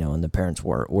 And the parents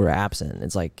were absent.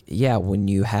 It's like, yeah, when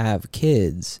you have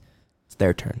kids, It's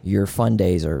their turn. your fun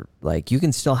days are like, you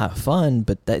can still have fun,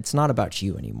 but it's not about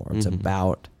you anymore. It's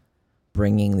about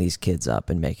bringing these kids up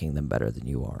and making them better than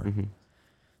you are.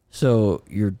 So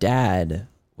your dad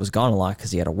was gone a lot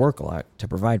because he had to work a lot to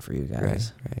provide for you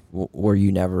guys. Right.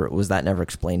 Was that never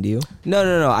explained to you?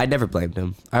 No. I never blamed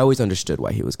him. I always understood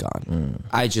why he was gone.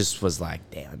 I just was like,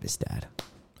 damn, I miss dad.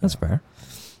 That's fair.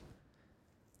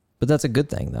 But that's a good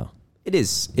thing, though. It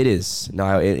is.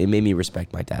 No, it made me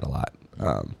respect my dad a lot.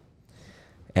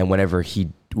 And whenever he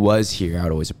was here, I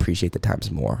would always appreciate the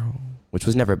times more, which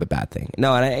was never a bad thing.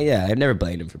 No, and I've never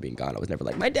blamed him for being gone. I was never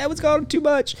like, my dad was gone too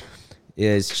much.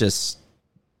 It's just,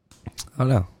 I don't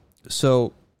know.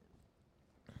 So,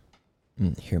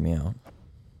 hear me out.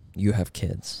 You have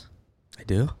kids, I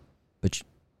do? but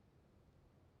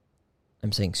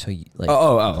I'm saying so.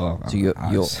 Oh. So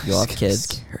you'll have kids.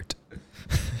 Scared.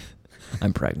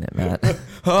 I'm pregnant, Matt,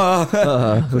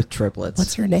 with triplets.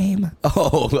 What's her name?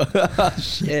 Oh,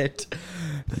 shit.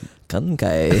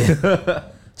 Kankai,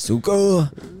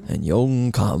 Suko, and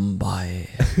Yong Kambai,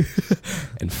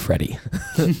 And Freddie.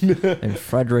 and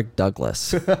Frederick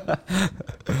Douglass.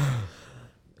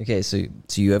 Okay, so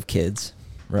you have kids,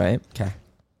 right? Okay.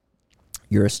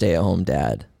 You're a stay-at-home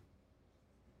dad.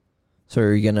 So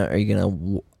are you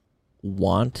gonna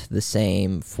want the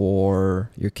same for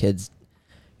your kids?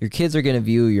 Your kids are gonna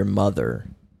view the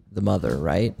mother,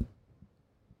 right?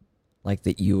 Like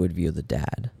that you would view the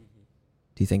dad.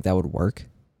 Do you think that would work?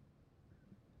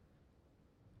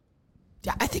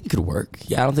 Yeah, I think it could work.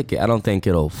 Yeah, I don't think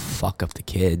it'll fuck up the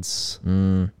kids.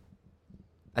 I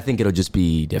think it'll just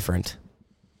be different.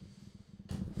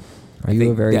 Are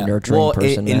you a very nurturing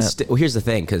person, Matt? Well, here's the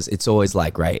thing, because it's always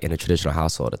like, right, in a traditional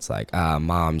household, it's like,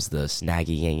 mom's the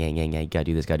snaggy, yang, gotta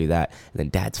do this, gotta do that. And then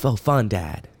dad's fun,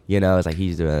 dad. It's like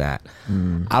he's doing that.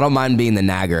 I don't mind being the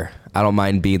nagger. I don't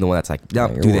mind being the one that's like, no,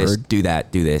 do this, do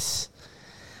that, do this.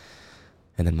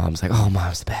 And then mom's like, oh,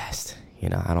 mom's the best.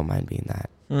 I don't mind being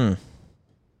that.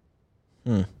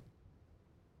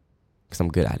 Because I'm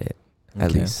good at it,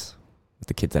 at least with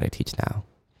the kids that I teach now.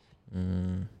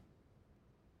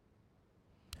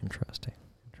 Interesting.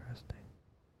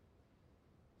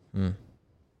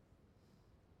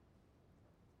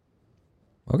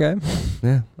 Okay.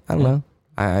 Yeah, I don't know.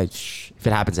 If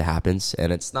it happens, it happens.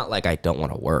 And it's not like I don't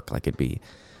want to work. Like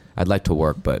I'd like to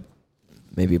work, but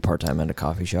Maybe part-time at a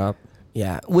coffee shop.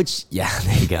 yeah,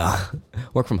 there you go.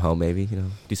 Work from home, maybe,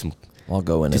 do some I'll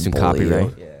go in do and some bully copy, you.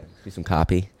 right? Yeah, do some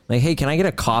copy. Like, hey, can I get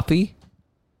a copy?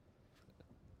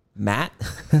 Matt?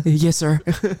 Yes, sir.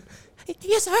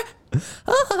 Yes, sir.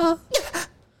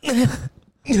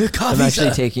 Coffee, I'm actually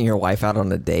sir. taking your wife out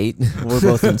on a date. We're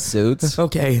both in suits.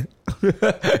 Okay.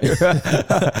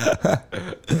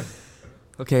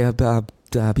 Okay,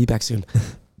 be back soon.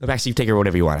 Actually, you take her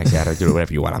whatever you want. Actually, I don't do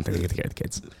whatever you want. I'm taking care of the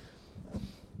kids.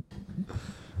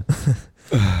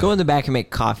 Go in the back and make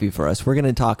coffee for us. We're going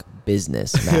to talk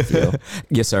business, Matthew.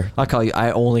 Yes, sir.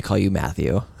 I only call you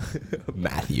Matthew.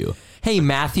 Matthew. Hey,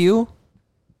 Matthew.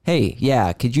 Hey,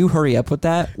 yeah, could you hurry up with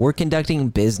that? We're conducting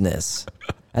business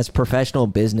as professional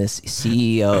business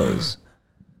CEOs.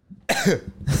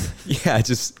 Yeah,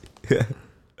 just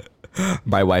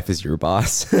my wife is your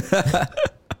boss.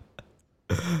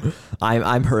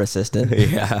 I'm her assistant.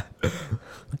 Yeah.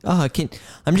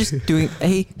 I'm just doing.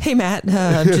 Hey, Matt.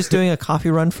 I'm just doing a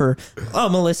coffee run for. Oh,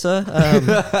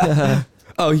 Melissa.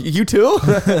 Oh, you too?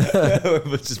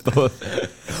 Just both.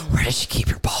 Where did you keep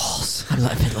your balls?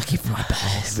 I've been looking for my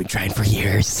balls. I've been trying for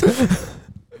years.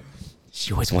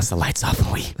 She always wants the lights off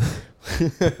when we.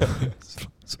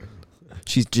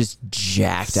 She's just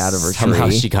jacked out of her Somehow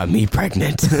tree. she got me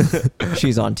pregnant.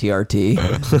 She's on TRT.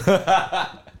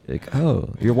 Like,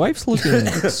 oh, your wife's looking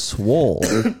swole.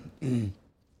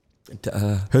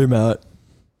 Hey, Matt.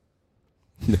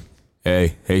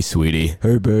 Hey, sweetie.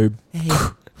 Hey, babe.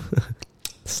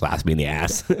 Slaps me in the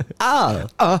ass. Oh.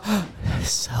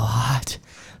 So hot.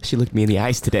 She looked me in the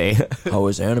eyes today. How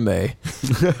was anime?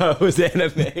 I was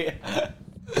anime.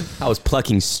 I was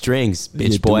plucking strings,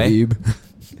 bitch boy. Dweeb.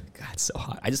 God, so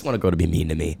hot. I just want a girl to be mean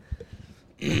to me.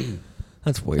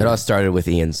 That's weird. It all started with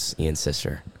Ian's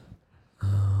sister.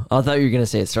 I thought you were going to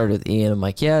say it started with Ian. I'm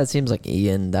like, yeah, it seems like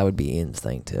Ian. That would be Ian's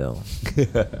thing, too.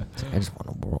 I just want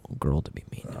a girl to be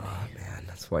mean to me. Oh, man.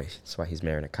 That's why he's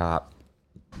marrying a cop.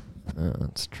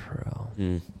 That's true.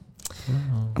 I'm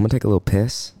going to take a little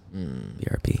piss.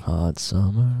 BRB. Hot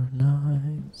summer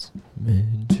nights,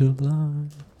 mid-July.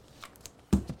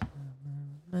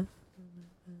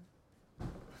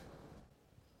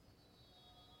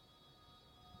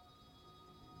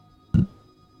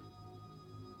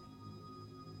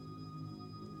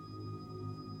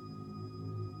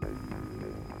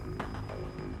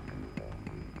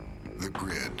 The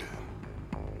Grid.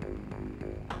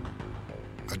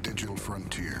 A digital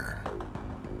frontier.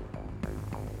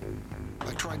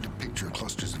 I tried to picture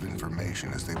clusters of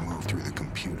information as they move through the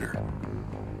computer.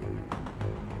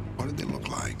 What did they look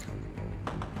like?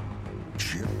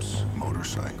 Ships,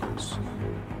 motorcycles?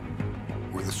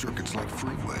 Were the circuits like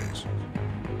freeways?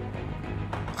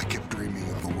 I kept dreaming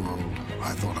of the world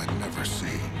I thought I'd never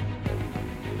see.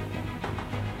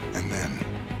 And then,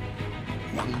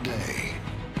 one day,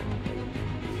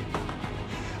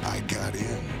 I got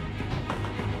in.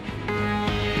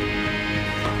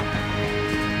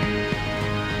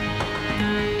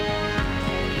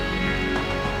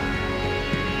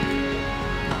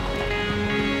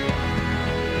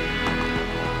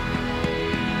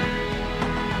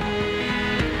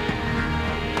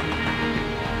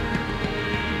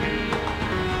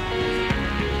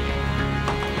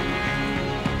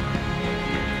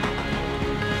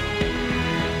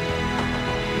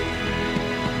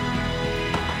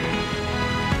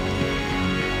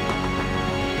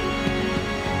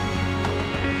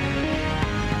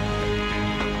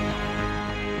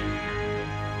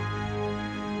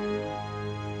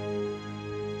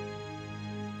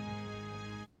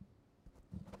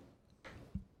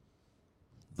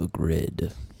 The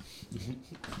Grid.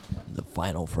 The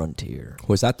Final Frontier.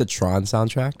 Was that the Tron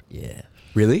soundtrack? Yeah.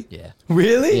 Really? Yeah.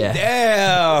 Really? Yeah.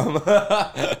 Damn.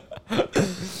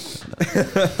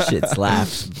 Shit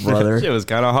slaps, brother. Shit was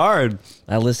kind of hard.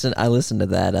 I listen to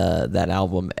that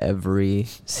album every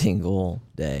single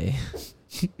day.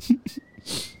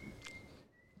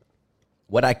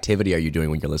 What activity are you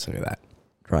doing when you're listening to that?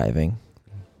 Driving.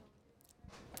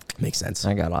 Makes sense.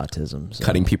 I got autism. So.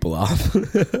 Cutting people off.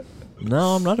 No,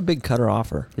 I'm not a big cutter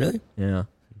offer. Really? Yeah.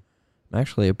 I'm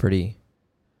actually a pretty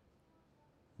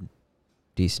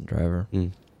decent driver.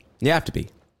 You have to be.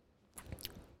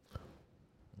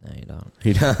 No, you don't.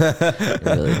 You know? You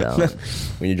really don't.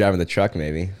 When you're driving the truck,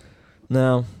 maybe.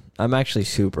 No, I'm actually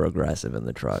super aggressive in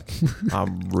the truck.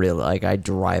 I'm really, like, I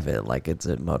drive it like it's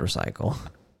a motorcycle.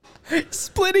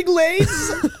 Splitting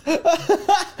lanes.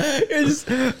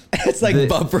 It's like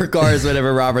bumper cars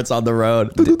whenever Robert's on the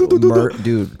road.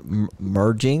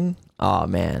 Merging? Oh,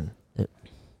 man.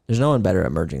 There's no one better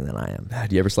at merging than I am.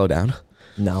 Do you ever slow down?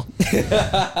 No.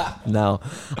 No.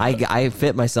 I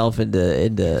fit myself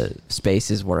into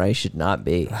spaces where I should not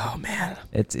be. Oh, man.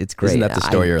 It's great. Isn't that the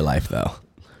story of your life, though?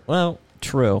 Well,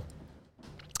 true.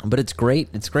 But it's great.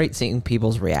 It's great seeing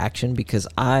people's reaction because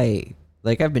I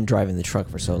Like, I've been driving the truck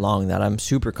for so long that I'm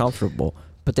super comfortable,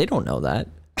 but they don't know that.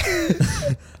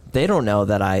 They don't know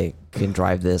that I can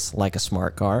drive this like a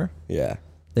smart car. Yeah.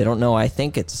 They don't know I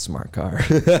think it's a smart car.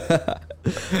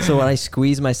 So when I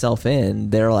squeeze myself in,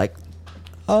 they're like,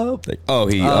 oh,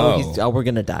 we're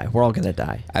going to die. We're all going to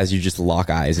die. As you just lock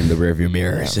eyes in the rearview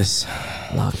mirror. Yeah. It's just...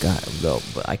 Lock eyes. No,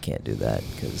 but I can't do that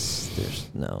because there's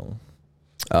no...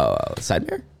 Oh, side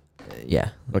mirror? Yeah.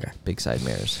 Okay. Big side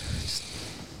mirrors.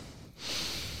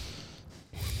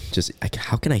 Just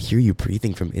how can I hear you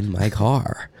breathing from in my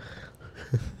car?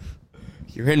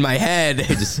 You're in my head.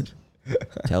 Just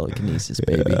Telekinesis,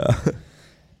 baby.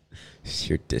 Just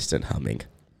your distant humming.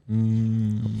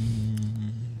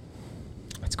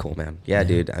 That's cool, man. Yeah,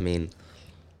 dude. I mean,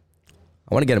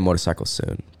 I want to get a motorcycle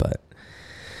soon, but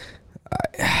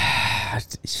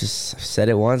it's just, I've said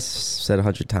it once, said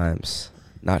 100 times.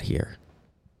 Not here.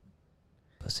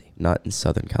 Pussy. Not in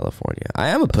Southern California. I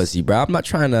am a pussy, bro. I'm not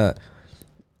trying to...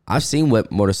 I've seen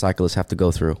what motorcyclists have to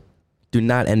go through. Do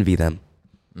not envy them.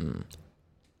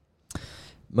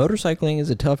 Motorcycling is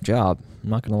a tough job. I'm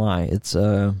not going to lie. It's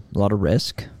a lot of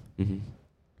risk, a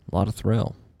lot of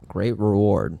thrill. Great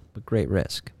reward, but great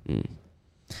risk.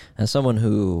 As someone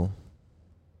who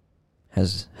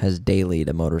has dailied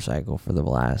a motorcycle for the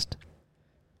last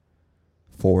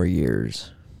 4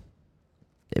 years,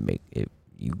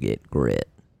 you get grit.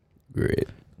 Grit.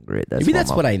 Maybe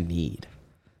that's what I need.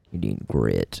 You need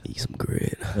grit. Need some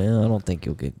grit. Well, I don't think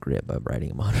you'll get grit by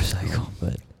riding a motorcycle,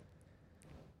 but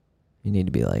you need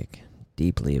to be like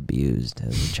deeply abused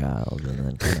as a child and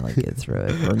then kind of like get through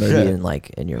it. Or maybe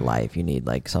in your life you need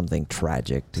like something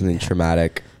tragic Something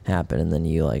traumatic happen and then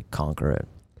you like conquer it.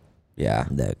 Yeah.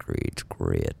 That creates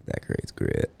grit.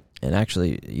 And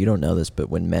actually, you don't know this, but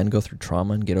when men go through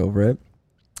trauma and get over it,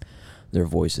 their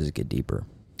voices get deeper.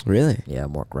 Really? Yeah,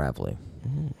 more gravelly.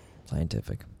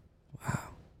 Scientific. Wow.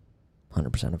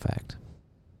 100% a fact.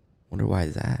 Wonder why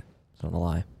is that? It's not a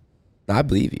lie. I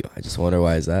believe you. I just wonder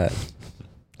why is that?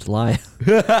 It's a lie.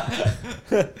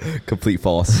 Complete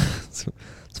false.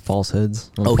 It's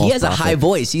falsehoods. Oh, he has a high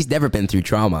voice. He's never been through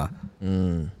trauma.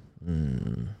 He's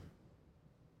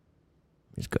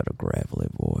got a gravelly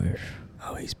voice.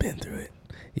 Oh, he's been through it.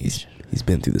 He's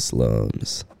been through the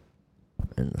slums.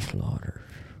 And the slaughters.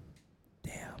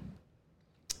 Damn.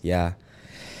 Yeah.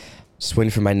 Just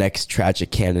waiting for my next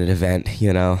tragic canon event,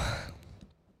 you know.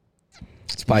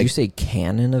 Did you say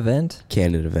canon event?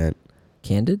 Canon event.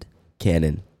 Candid?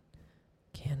 Canon.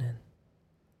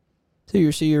 So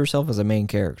you see yourself as a main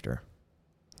character?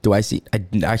 Do I see? I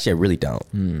really don't.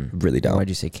 Really don't. Why'd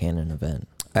you say canon event?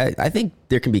 I think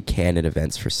there can be canon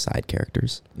events for side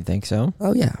characters. You think so?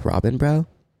 Oh, yeah. Robin, bro.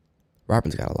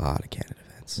 Robin's got a lot of canon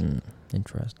events.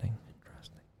 Interesting.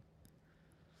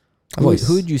 I've always-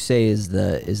 Who would you say is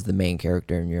the main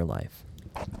character in your life?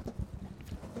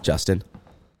 Justin.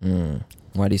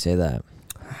 Why do you say that?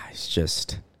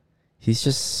 He's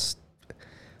just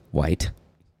white.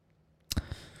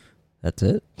 That's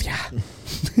it? Yeah.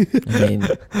 I mean,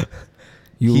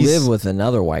 you live with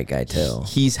another white guy too.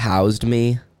 He's housed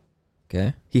me.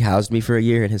 Okay. He housed me for a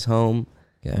year in his home.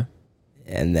 Okay.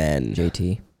 And then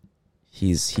JT.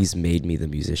 He's made me the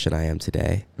musician I am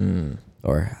today.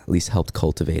 Or at least helped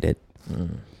cultivate it.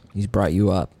 He's brought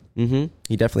you up. He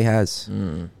definitely has.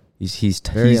 He's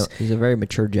a very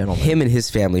mature gentleman. Him and his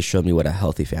family showed me what a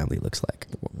healthy family looks like.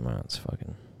 That's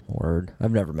fucking word.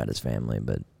 I've never met his family,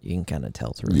 but you can kind of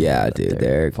tell through. Yeah, dude,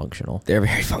 they're functional. They're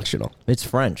very functional. It's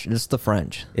French. It's the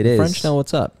French. It is. French know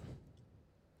what's up.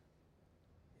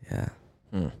 Yeah.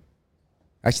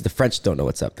 Actually, the French don't know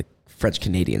what's up. The French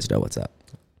Canadians know what's up.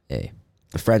 Hey,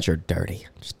 the French are dirty.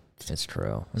 It's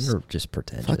true. They're just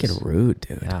pretentious. Fucking rude,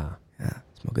 dude. Yeah.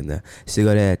 Smoking the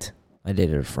cigarette. I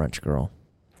dated a French girl.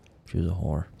 She was a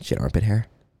whore. She had armpit hair?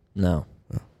 No.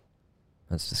 Oh.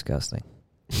 That's disgusting.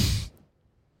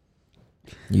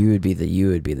 You would be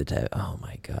the type. Oh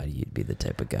my god, you'd be the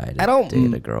type of guy to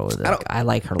date a girl with it. I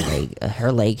like her leg.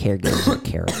 Her leg hair gives her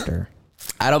character.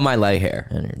 I don't mind leg hair,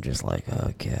 and you're just like,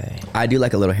 okay. I do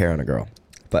like a little hair on a girl,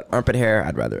 but armpit hair,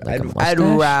 I'd rather. Like I'd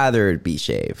rather it be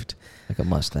shaved. Like a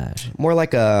mustache. More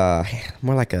like a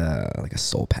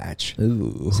soul patch.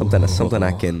 Ooh. Something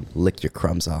I can lick your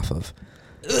crumbs off of.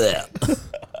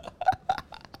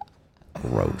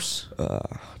 Gross.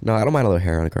 No, I don't mind a little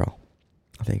hair on a girl.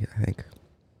 I think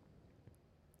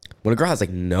when a girl has like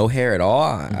no hair at all,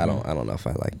 I don't know if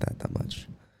I like that much.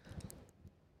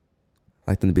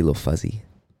 I like them to be a little fuzzy.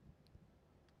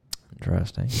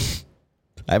 Interesting.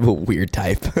 I have a weird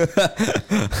type.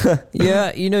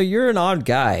 Yeah, you're an odd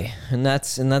guy, and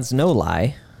that's no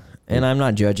lie. And I'm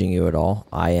not judging you at all.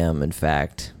 I am, in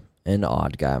fact, an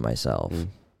odd guy myself.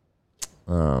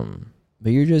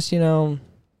 But you're just, you're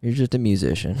just a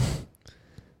musician.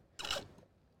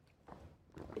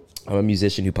 I'm a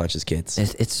musician who punches kids.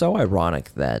 It's so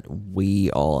ironic that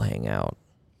we all hang out.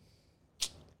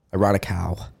 Ironic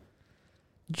how?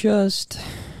 Just,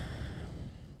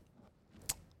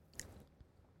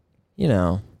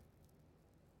 I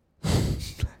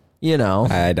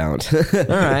don't. All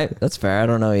right, that's fair. I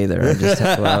don't know either.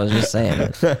 I was just saying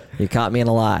it. You caught me in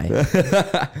a lie.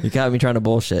 You caught me trying to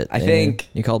bullshit. I think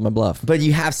you called my bluff. But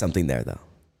you have something there, though.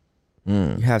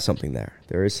 You have something there.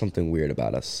 There is something weird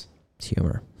about us. It's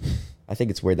humor. I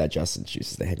think it's weird that Justin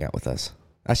chooses to hang out with us.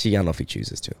 Actually, I don't know if he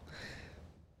chooses to.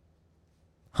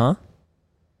 Huh?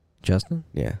 Justin?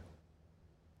 Yeah.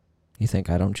 You think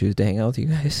I don't choose to hang out with you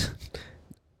guys?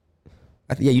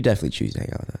 Yeah, you definitely choose to hang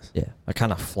out with us. Yeah. I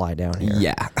kind of fly down here.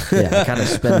 Yeah. Yeah, I kind of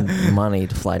spend money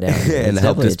to fly down here. And It's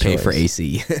help us definitely a pay for choice.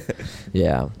 AC.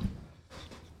 Yeah.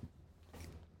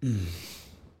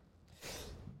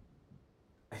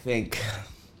 I think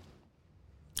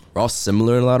we're all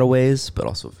similar in a lot of ways, but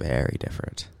also very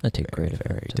different. I take great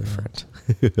Very offense.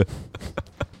 different.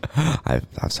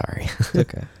 I'm sorry. It's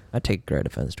okay. I take great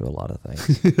offense to a lot of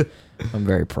things. I'm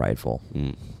very prideful.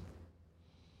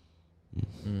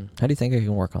 How do you think I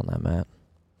can work on that, Matt?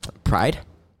 Pride?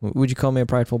 Would you call me a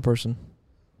prideful person?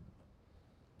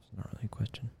 It's not really a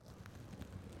question.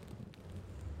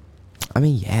 I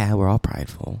mean, yeah, we're all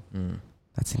prideful.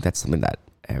 I think that's something that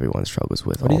everyone struggles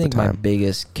with What do all you the think my time.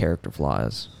 biggest character flaw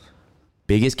is?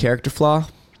 Biggest character flaw?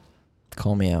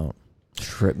 Call me out.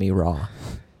 Strip me raw.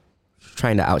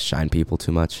 Trying to outshine people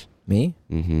too much. Me?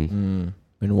 Mm-hmm.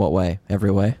 In what way?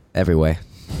 Every way? Every way.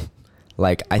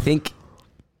 Like, I think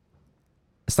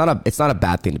it's not a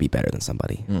bad thing to be better than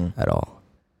somebody at all.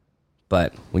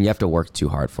 But when you have to work too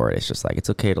hard for it, it's just like, it's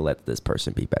okay to let this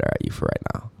person be better at you for right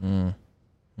now.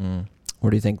 Where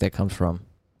do you think that comes from?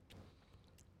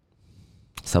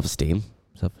 Self-esteem.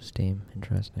 Self-esteem.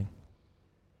 Interesting.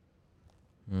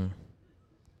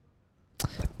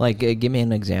 Like, give me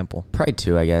an example. Pride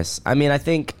too, I guess. I mean, I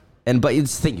think, but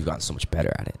it's the thing, you've gotten so much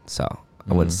better at it. So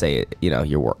I wouldn't say it, you've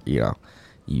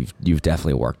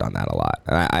definitely worked on that a lot.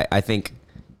 And I think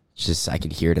just, I can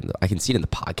hear it I can see it in the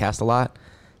podcast a lot.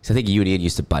 So I think you and Ian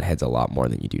used to butt heads a lot more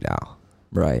than you do now.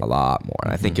 Right. A lot more.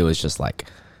 And I think it was just like,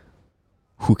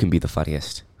 who can be the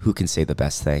funniest? Who can say the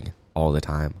best thing all the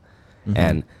time?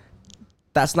 And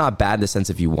that's not bad in the sense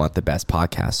if you want the best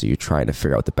podcast, so you're trying to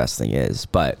figure out what the best thing is.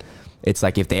 But it's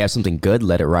like, if they have something good,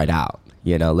 let it ride out.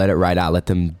 Let it ride out. Let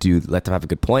them have a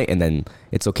good point, and then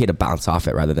it's okay to bounce off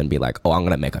it rather than be like, oh, I'm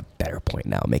gonna make a better point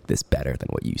now, make this better than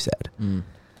what you said.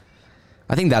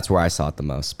 I think that's where I saw it the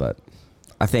most, but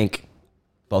I think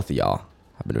both of y'all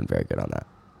have been doing very good on that.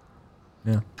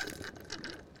 Yeah.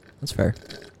 That's fair.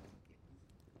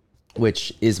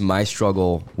 Which is my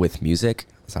struggle with music.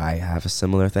 So I have a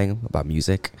similar thing about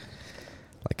music,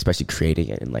 like especially creating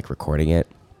it and like recording it.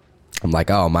 I'm like,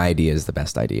 oh, my idea is the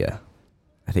best idea.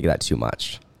 I think of that too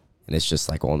much. And it's just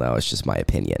like, well, no, it's just my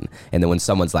opinion. And then when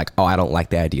someone's like, oh, I don't like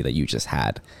the idea that you just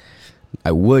had,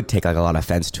 I would take like a lot of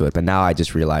offense to it. But now I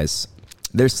just realize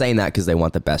they're saying that because they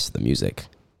want the best of the music.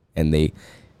 And they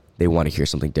want to hear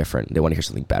something different. They want to hear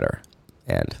something better.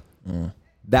 And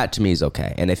that to me is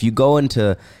okay. And if you go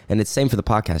into, and it's same for the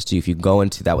podcast too, if you go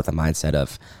into that with a mindset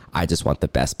of, I just want the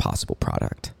best possible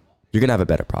product, you're going to have a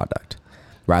better product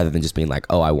rather than just being like,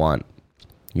 oh, I want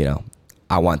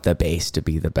the bass to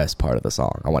be the best part of the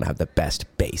song. I want to have the best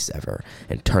bass ever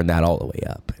and turn that all the way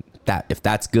up. That if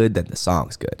that's good, then the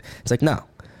song's good. It's like, no,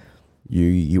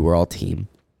 you were all team.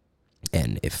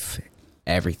 And if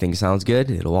everything sounds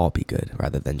good, it'll all be good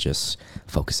rather than just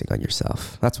focusing on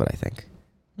yourself. That's what I think.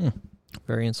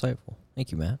 Very insightful.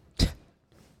 Thank you, Matt.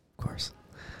 Of course.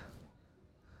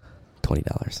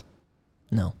 $20.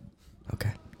 No.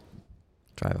 Okay.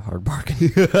 Drive a hard bargain.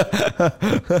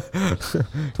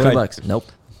 $20. Nope.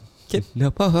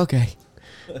 Nope. Oh, okay.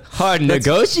 Hard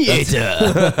negotiator.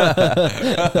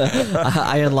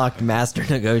 I unlocked master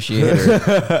negotiator.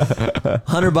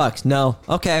 $100. No.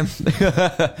 Okay.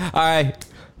 All right.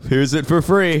 Here's it for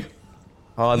free.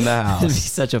 On the house. It'd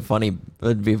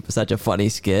be such a funny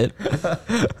skit.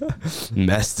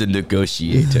 Master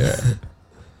negotiator.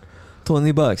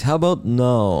 $20. How about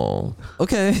no?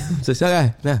 Okay. So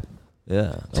okay. Yeah.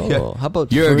 Yeah. Oh, how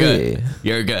about You're free? good.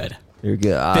 You're good. You're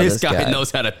good. Ah, This guy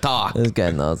knows how to talk. This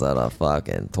guy knows how to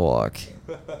fucking talk.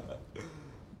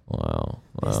 Wow.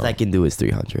 Best I can do is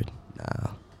 300.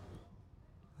 No.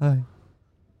 Hi.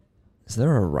 Is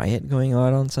there a riot going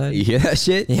on outside? You hear that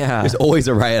shit? Yeah. There's always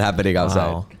a riot happening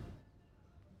outside. Wow.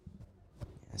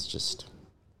 It's just,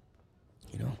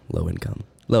 low income.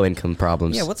 Low income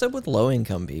problems. Yeah, what's up with low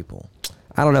income people?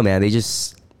 I don't know, man. They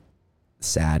just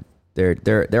sad.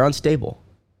 They're unstable,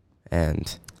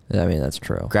 and I mean, that's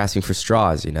true. grasping for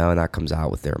straws, and that comes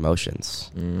out with their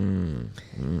emotions.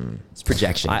 It's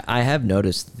projection. I have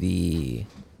noticed the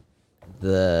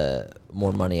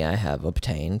more money I have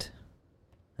obtained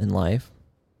in life,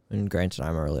 and granted,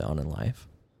 I'm early on in life,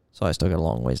 so I still got a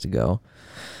long ways to go,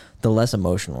 the less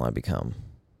emotional I become.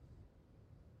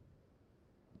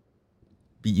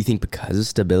 You think because of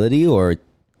stability, or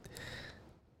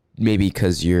maybe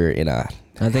because you're in a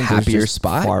I think happier there's just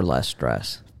spot? far less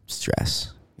stress.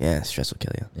 Stress. Yeah, stress will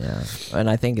kill you. Yeah, and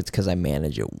I think it's because I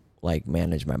manage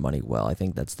my money well. I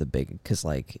think that's the big, because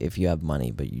if you have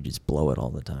money but you just blow it all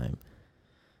the time,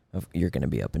 you're gonna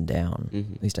be up and down.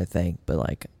 Mm-hmm. At least I think.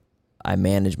 But I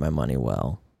manage my money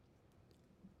well,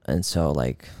 and so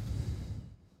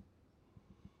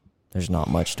there's not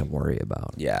much to worry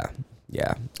about. Yeah.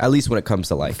 At least when it comes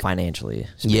to Financially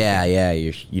speaking. Yeah.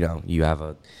 You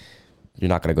have you're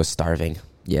not gonna go starving,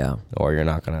 Yeah, or you're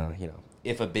not gonna,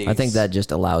 if a big. I think that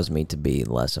just allows me to be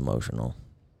less emotional,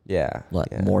 Yeah.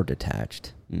 more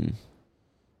detached. Mm.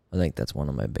 I think that's one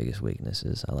of my biggest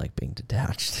weaknesses. I like being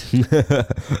detached.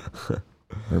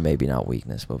 Or maybe not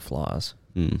weakness, but flaws.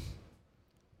 Mm.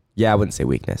 Yeah, I wouldn't say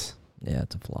weakness, Yeah,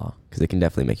 it's a flaw. because it can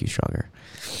definitely make you stronger.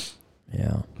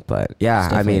 Yeah. But yeah,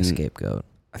 It's I definitely mean, a scapegoat.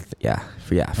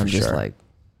 for I'm sure. just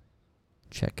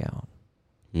check out.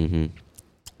 Mm-hmm.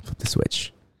 Flip the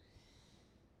switch.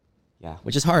 Yeah,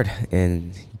 which is hard,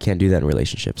 and you can't do that in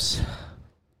relationships.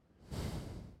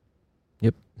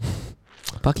 Yep.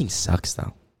 Fucking sucks,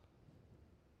 though.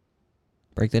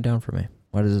 Break that down for me.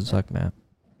 Why does it suck, Matt?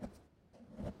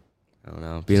 I don't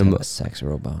know. Being a sex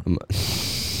robot.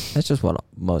 That's just what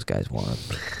most guys want.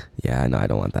 Yeah, no, I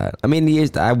don't want that. I mean,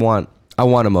 I want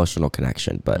emotional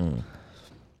connection, but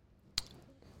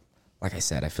like I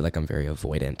said, I feel like I'm very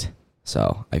avoidant.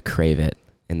 So I crave it,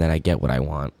 and then I get what I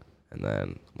want, and then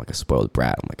I'm like a spoiled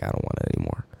brat. I'm like, I don't want it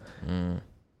anymore.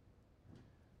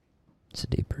 It's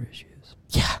deeper issues.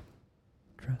 Yeah.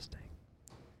 Interesting.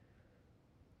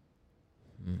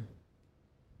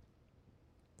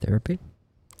 Therapy?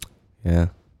 Yeah,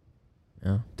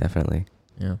 Yeah. definitely.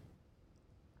 Yeah.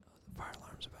 The fire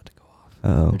alarm's about to go off.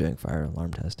 Uh-oh. We're doing fire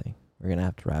alarm testing. We're gonna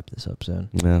have to wrap this up soon.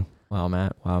 Yeah. Wow,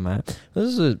 Matt.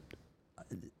 It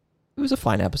was a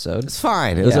fine episode. It's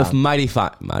fine. It was Yeah. a mighty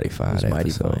fine It was mighty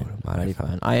episode. fine. Mighty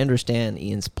fine. I understand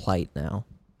Ian's plight now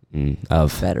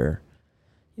Of better.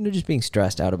 Just being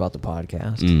stressed out about the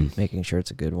podcast, making sure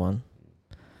it's a good one.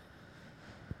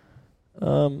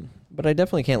 But I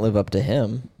definitely can't live up to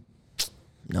him.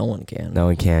 No one can. no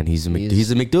one can. He's a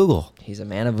McDougal. He's a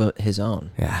man of his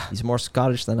own. Yeah. He's more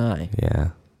Scottish than I.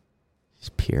 Yeah. He's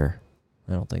pure.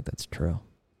 I don't think that's true.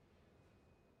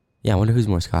 Yeah, I wonder who's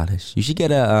more Scottish. You should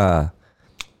get a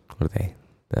what are they?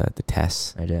 The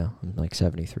tests. I do. I'm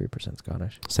 73%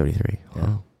 Scottish. 73. Yeah.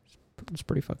 Wow. It's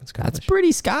pretty fucking Scottish. That's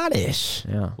pretty Scottish.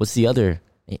 Yeah. What's the other?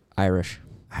 Irish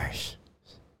Irish.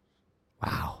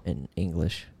 Wow. and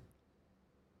English.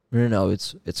 No.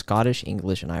 It's Scottish,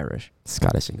 English, and Irish.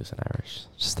 Scottish, English, and Irish.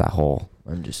 Just that whole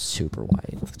I'm just super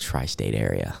white, tri-state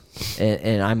area.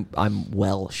 and I'm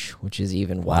Welsh, which is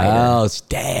even whiter. Welsh.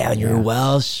 Damn, you're Yeah.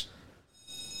 Welsh.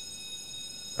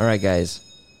 All right, guys,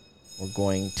 we're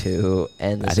going to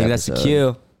end this. I think that's the episode.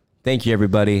 cue. Thank you,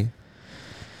 everybody.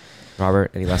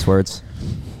 Robert, any last words?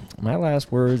 My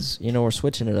last words. We're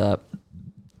switching it up,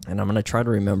 and I'm gonna try to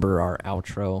remember our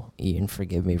outro. Ian,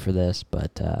 forgive me for this,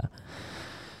 but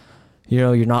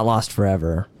you're not lost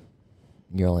forever.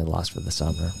 You're only lost for the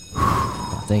summer.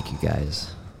 Thank you,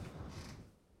 guys.